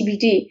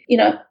CBD,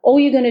 all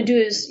you're going to do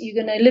is you're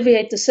going to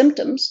alleviate the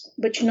symptoms,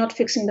 but you're not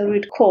fixing the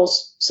root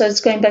cause. So it's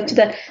going back to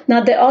that.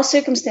 Now, there are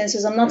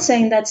circumstances, I'm not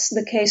saying that's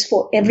the case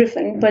for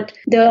everything, but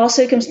there are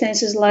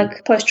circumstances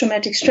like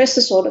post-traumatic stress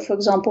disorder, for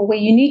example, where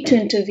you need to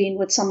intervene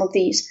with some of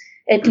these,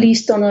 at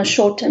least on a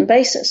short-term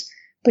basis.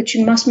 But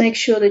you must make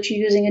sure that you're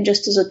using it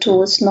just as a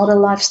tool. It's not a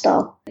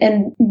lifestyle.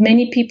 And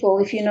many people,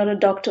 if you're not a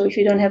doctor, if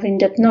you don't have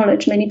in-depth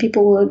knowledge, many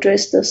people will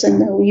address this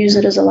and they'll use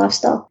it as a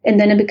lifestyle. And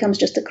then it becomes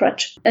just a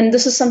crutch. And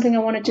this is something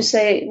I wanted to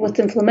say with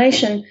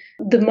inflammation.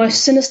 The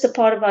most sinister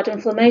part about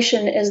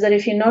inflammation is that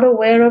if you're not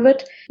aware of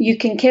it, you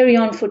can carry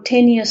on for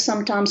 10 years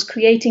sometimes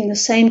creating the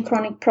same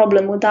chronic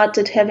problem without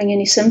it having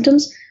any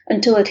symptoms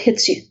until it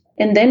hits you.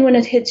 And then when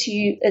it hits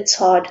you, it's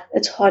hard.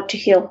 It's hard to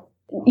heal.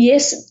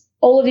 Yes,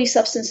 all of these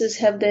substances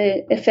have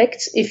their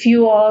effects. If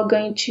you are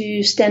going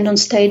to stand on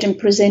stage and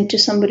present to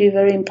somebody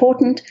very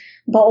important,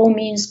 by all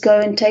means go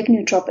and take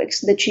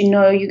nootropics that you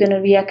know you're going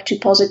to react to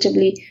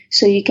positively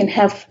so you can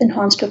have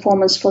enhanced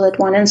performance for that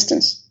one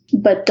instance.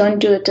 But don't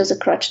do it as a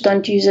crutch.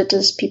 Don't use it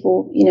as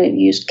people,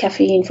 use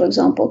caffeine, for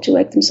example, to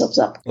wake themselves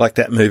up. Like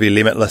that movie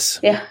Limitless.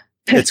 Yeah.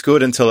 It's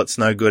good until it's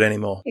no good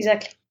anymore.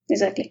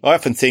 Exactly. I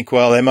often think,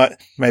 well, they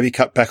might maybe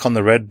cut back on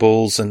the Red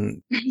Bulls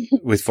and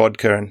with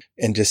vodka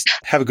and just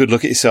have a good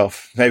look at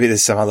yourself. Maybe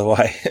there's some other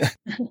way.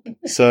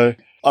 So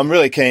I'm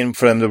really keen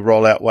for them to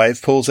roll out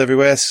wave pools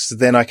everywhere. So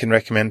then I can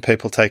recommend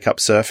people take up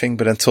surfing.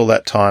 But until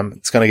that time,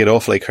 it's going to get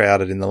awfully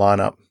crowded in the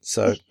lineup.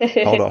 So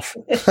hold off.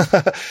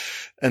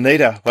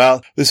 Anita,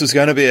 well, this was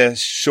going to be a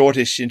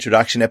shortish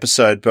introduction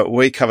episode, but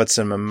we covered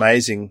some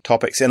amazing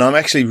topics. And I'm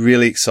actually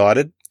really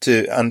excited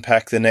to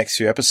unpack the next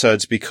few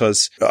episodes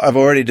because I've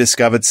already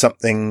discovered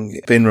something,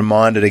 been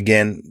reminded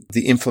again.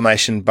 The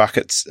inflammation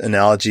buckets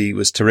analogy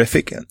was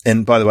terrific.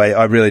 And by the way,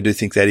 I really do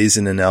think that is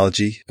an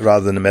analogy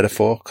rather than a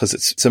metaphor because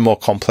it's a more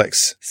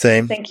complex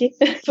theme. Thank you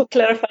for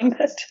clarifying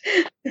that.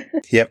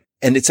 Yep.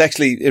 And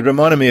it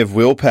reminded me of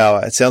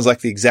willpower. It sounds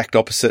like the exact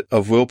opposite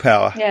of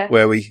willpower,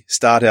 where we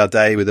start our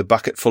day with a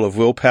bucket full of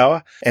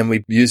willpower and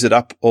we use it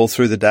up all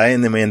through the day,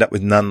 and then we end up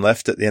with none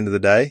left at the end of the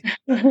day.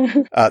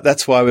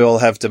 That's why we all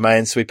have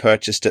domains we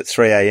purchased at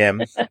 3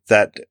 a.m.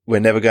 that we're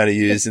never going to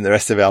use in the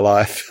rest of our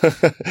life.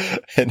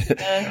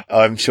 And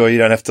I'm sure you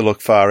don't have to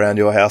look far around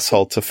your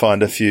household to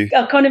find a few.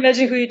 I can't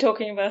imagine who you're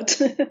talking about.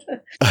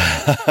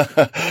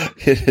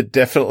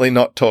 Definitely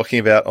not talking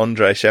about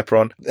Anita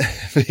Chaperon,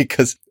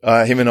 because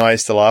him and I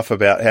used to laugh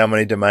about how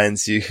many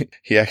domains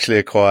he actually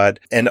acquired.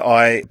 And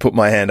I put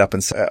my hand up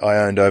and say I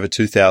owned over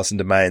 2,000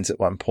 domains at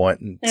one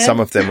point, and some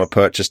of them were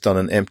purchased on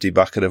an empty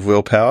bucket of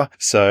willpower.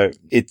 So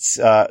it's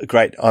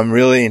great. I'm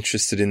really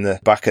interested in the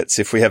buckets.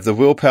 If we have the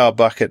willpower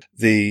bucket,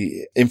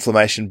 the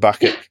inflammation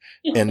bucket,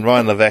 and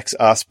Ryan Levesque's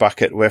Ask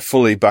Bucket, we're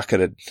fully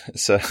bucketed.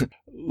 So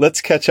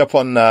let's catch up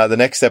on the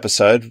next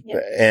episode,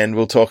 and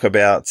we'll talk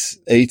about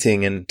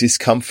eating and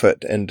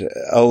discomfort and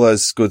all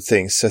those good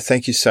things. So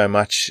thank you so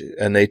much,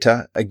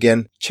 Anita.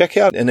 Again, check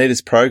out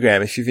Anita's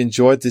program. If you've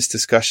enjoyed this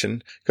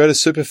discussion, go to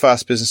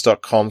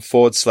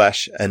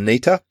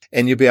superfastbusiness.com/Anita,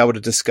 and you'll be able to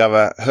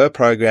discover her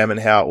program and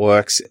how it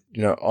works.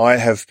 You know, I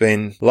have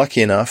been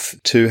lucky enough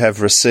to have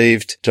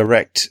received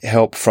direct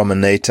help from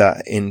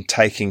Anita in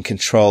taking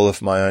control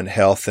of my own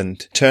health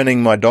and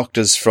turning my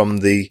doctors from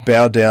the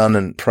bow down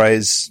and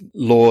praise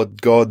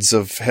Lord gods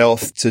of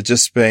health to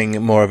just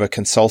being more of a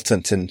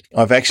consultant. And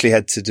I've actually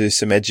had to do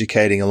some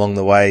educating along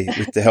the way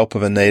with the help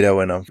of Anita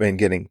when I've been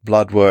getting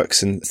blood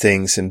works and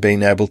things, and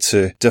being able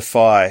to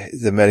defy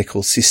the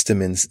medical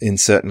system in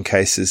certain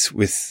cases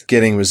with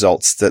getting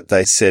results that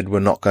they said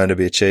were not going to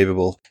be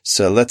achievable.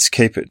 So let's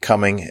keep it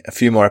coming. A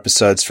few more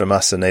episodes from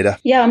us, Anita.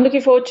 Yeah, I'm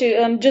looking forward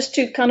to, just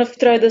to kind of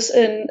throw this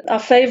in, our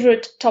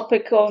favorite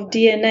topic of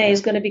DNA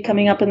is going to be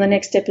coming up in the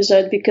next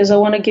episode, because I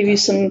want to give you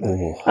some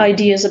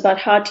ideas about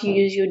how to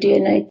use your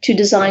DNA to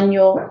design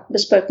your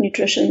bespoke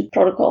nutrition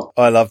protocol.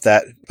 I love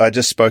that. I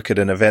just spoke at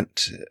an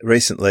event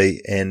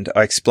recently, and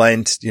I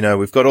explained,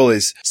 we've got all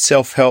these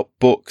self-help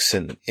books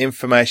and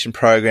information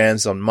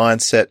programs on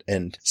mindset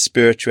and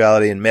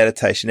spirituality and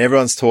meditation.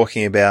 Everyone's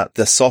talking about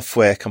the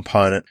software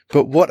component,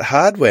 but what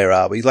hardware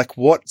are we? Like,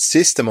 what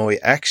system are we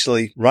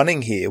actually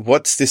running here?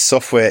 What's this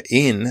software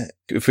in?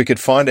 If we could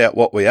find out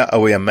what we are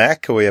we a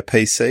Mac? Are we a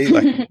PC?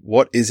 Like,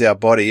 what is our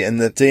body?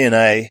 And the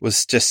DNA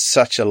was just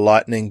such a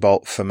lightning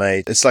bolt for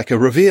me. It's like a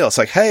reveal. It's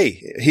like,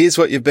 hey, here's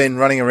what you've been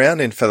running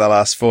around in for the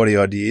last 40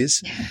 odd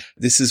years.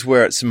 This is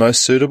where it's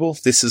most suitable.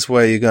 This is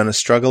where you're going to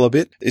struggle a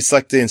bit. It's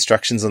like the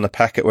instructions on the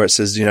packet where it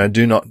says,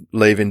 do not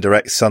leave in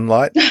direct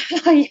sunlight.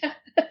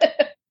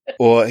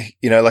 Or,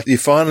 like you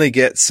finally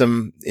get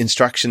some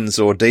instructions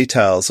or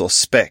details or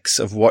specs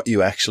of what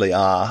you actually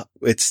are.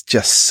 It's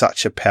just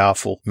such a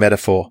powerful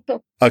metaphor.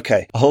 Cool.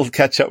 Okay, I'll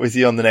catch up with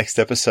you on the next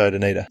episode,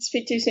 Anita.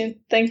 Speak to you soon.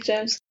 Thanks,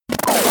 James.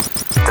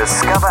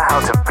 Discover how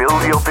to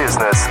build your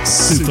business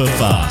super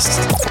fast.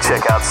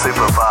 Check out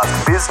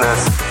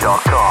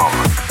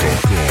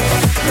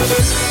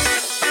superfastbusiness.com.